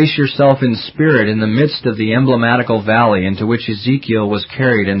 Place yourself in spirit in the midst of the emblematical valley into which Ezekiel was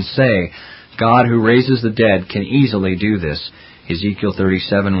carried, and say, God who raises the dead can easily do this. Ezekiel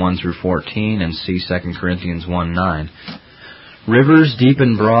 37, 1-14, and see 2 Corinthians 1:9. Rivers deep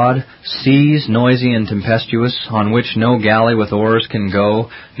and broad, seas noisy and tempestuous, on which no galley with oars can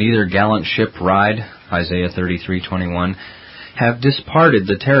go, neither gallant ship ride, Isaiah 33:21, have disparted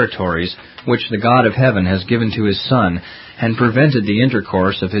the territories which the God of heaven has given to his Son, and prevented the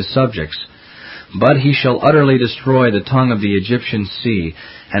intercourse of his subjects. But he shall utterly destroy the tongue of the Egyptian sea,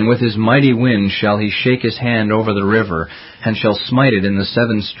 and with his mighty wind shall he shake his hand over the river, and shall smite it in the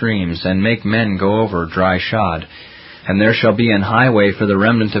 7 streams, and make men go over dry shod. And there shall be an highway for the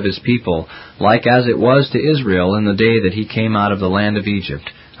remnant of his people, like as it was to Israel in the day that he came out of the land of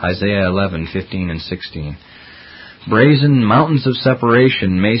Egypt. Isaiah 11:15 and 16. Brazen mountains of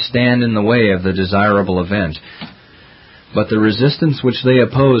separation may stand in the way of the desirable event, but the resistance which they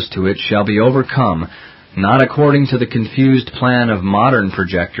oppose to it shall be overcome, not according to the confused plan of modern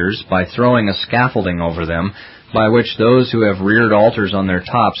projectors, by throwing a scaffolding over them, by which those who have reared altars on their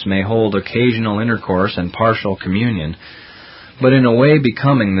tops may hold occasional intercourse and partial communion, but in a way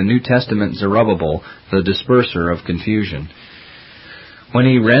becoming the New Testament Zerubbabel, the disperser of confusion. When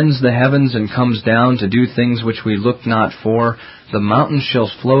he rends the heavens and comes down to do things which we look not for, the mountains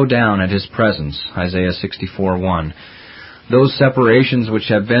shall flow down at his presence, Isaiah 64:1. Those separations which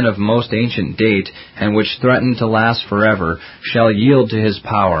have been of most ancient date, and which threaten to last forever, shall yield to his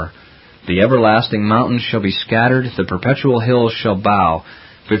power. The everlasting mountains shall be scattered, the perpetual hills shall bow,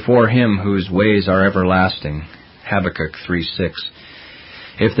 before him whose ways are everlasting. Habakkuk 3:6.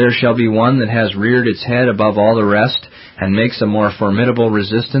 If there shall be one that has reared its head above all the rest, and makes a more formidable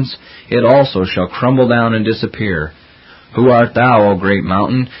resistance, it also shall crumble down and disappear. Who art thou, O great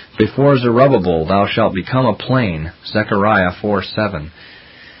mountain? Before Zerubbabel thou shalt become a plain. Zechariah 4:7.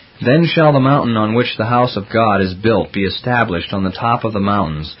 Then shall the mountain on which the house of God is built be established on the top of the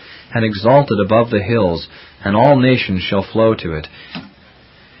mountains, and exalted above the hills, and all nations shall flow to it.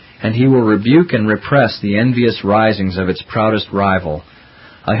 And he will rebuke and repress the envious risings of its proudest rival.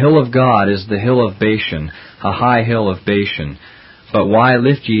 A hill of God is the hill of Bashan, a high hill of Bashan. But why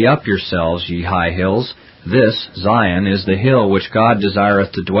lift ye up yourselves, ye high hills? This, Zion, is the hill which God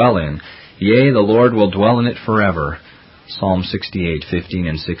desireth to dwell in. Yea, the Lord will dwell in it forever. Psalm 68:15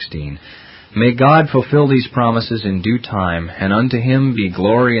 and 16. May God fulfill these promises in due time, and unto him be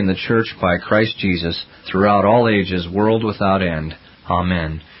glory in the church by Christ Jesus, throughout all ages, world without end.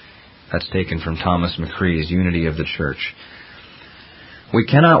 Amen. That's taken from Thomas McCree's Unity of the Church. We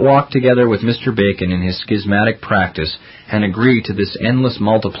cannot walk together with Mr. Bacon in his schismatic practice and agree to this endless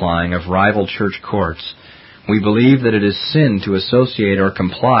multiplying of rival church courts. We believe that it is sin to associate or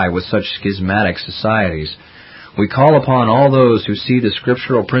comply with such schismatic societies. We call upon all those who see the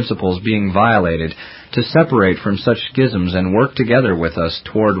scriptural principles being violated to separate from such schisms and work together with us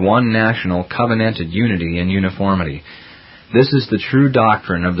toward one national covenanted unity and uniformity. This is the true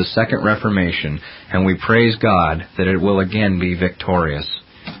doctrine of the Second Reformation, and we praise God that it will again be victorious.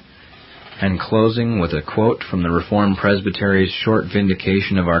 And closing with a quote from the Reformed Presbytery's short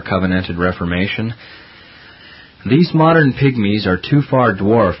vindication of our covenanted Reformation: "These modern pygmies are too far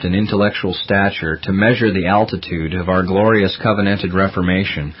dwarfed in intellectual stature to measure the altitude of our glorious covenanted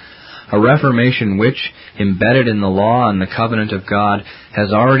Reformation, a Reformation which, embedded in the law and the covenant of God,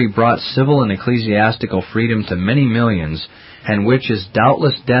 has already brought civil and ecclesiastical freedom to many millions, and which is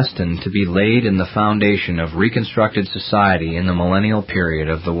doubtless destined to be laid in the foundation of reconstructed society in the millennial period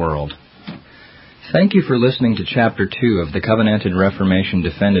of the world." Thank you for listening to Chapter 2 of The Covenanted Reformation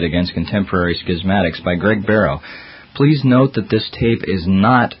Defended Against Contemporary Schismatics by Greg Barrow. Please note that this tape is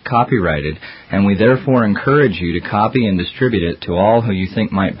not copyrighted, and we therefore encourage you to copy and distribute it to all who you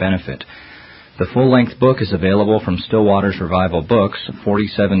think might benefit. The full-length book is available from Stillwater's Revival Books,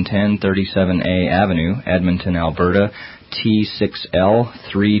 4710 37A Avenue, Edmonton, Alberta,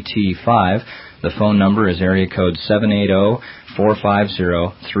 T6L3T5. The phone number is area code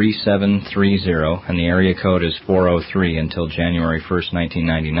 780-450-3730, and the area code is 403 until January 1st,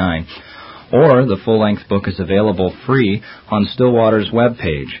 1999. Or the full-length book is available free on Stillwater's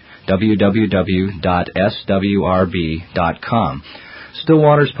webpage, www.swrb.com.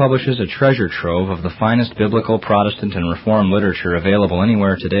 Stillwater's publishes a treasure trove of the finest biblical, Protestant, and Reformed literature available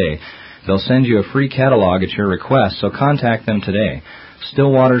anywhere today. They'll send you a free catalog at your request, so contact them today.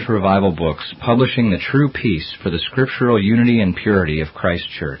 Stillwater's Revival Books, publishing the true peace for the scriptural unity and purity of Christ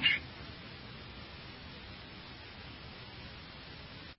Church.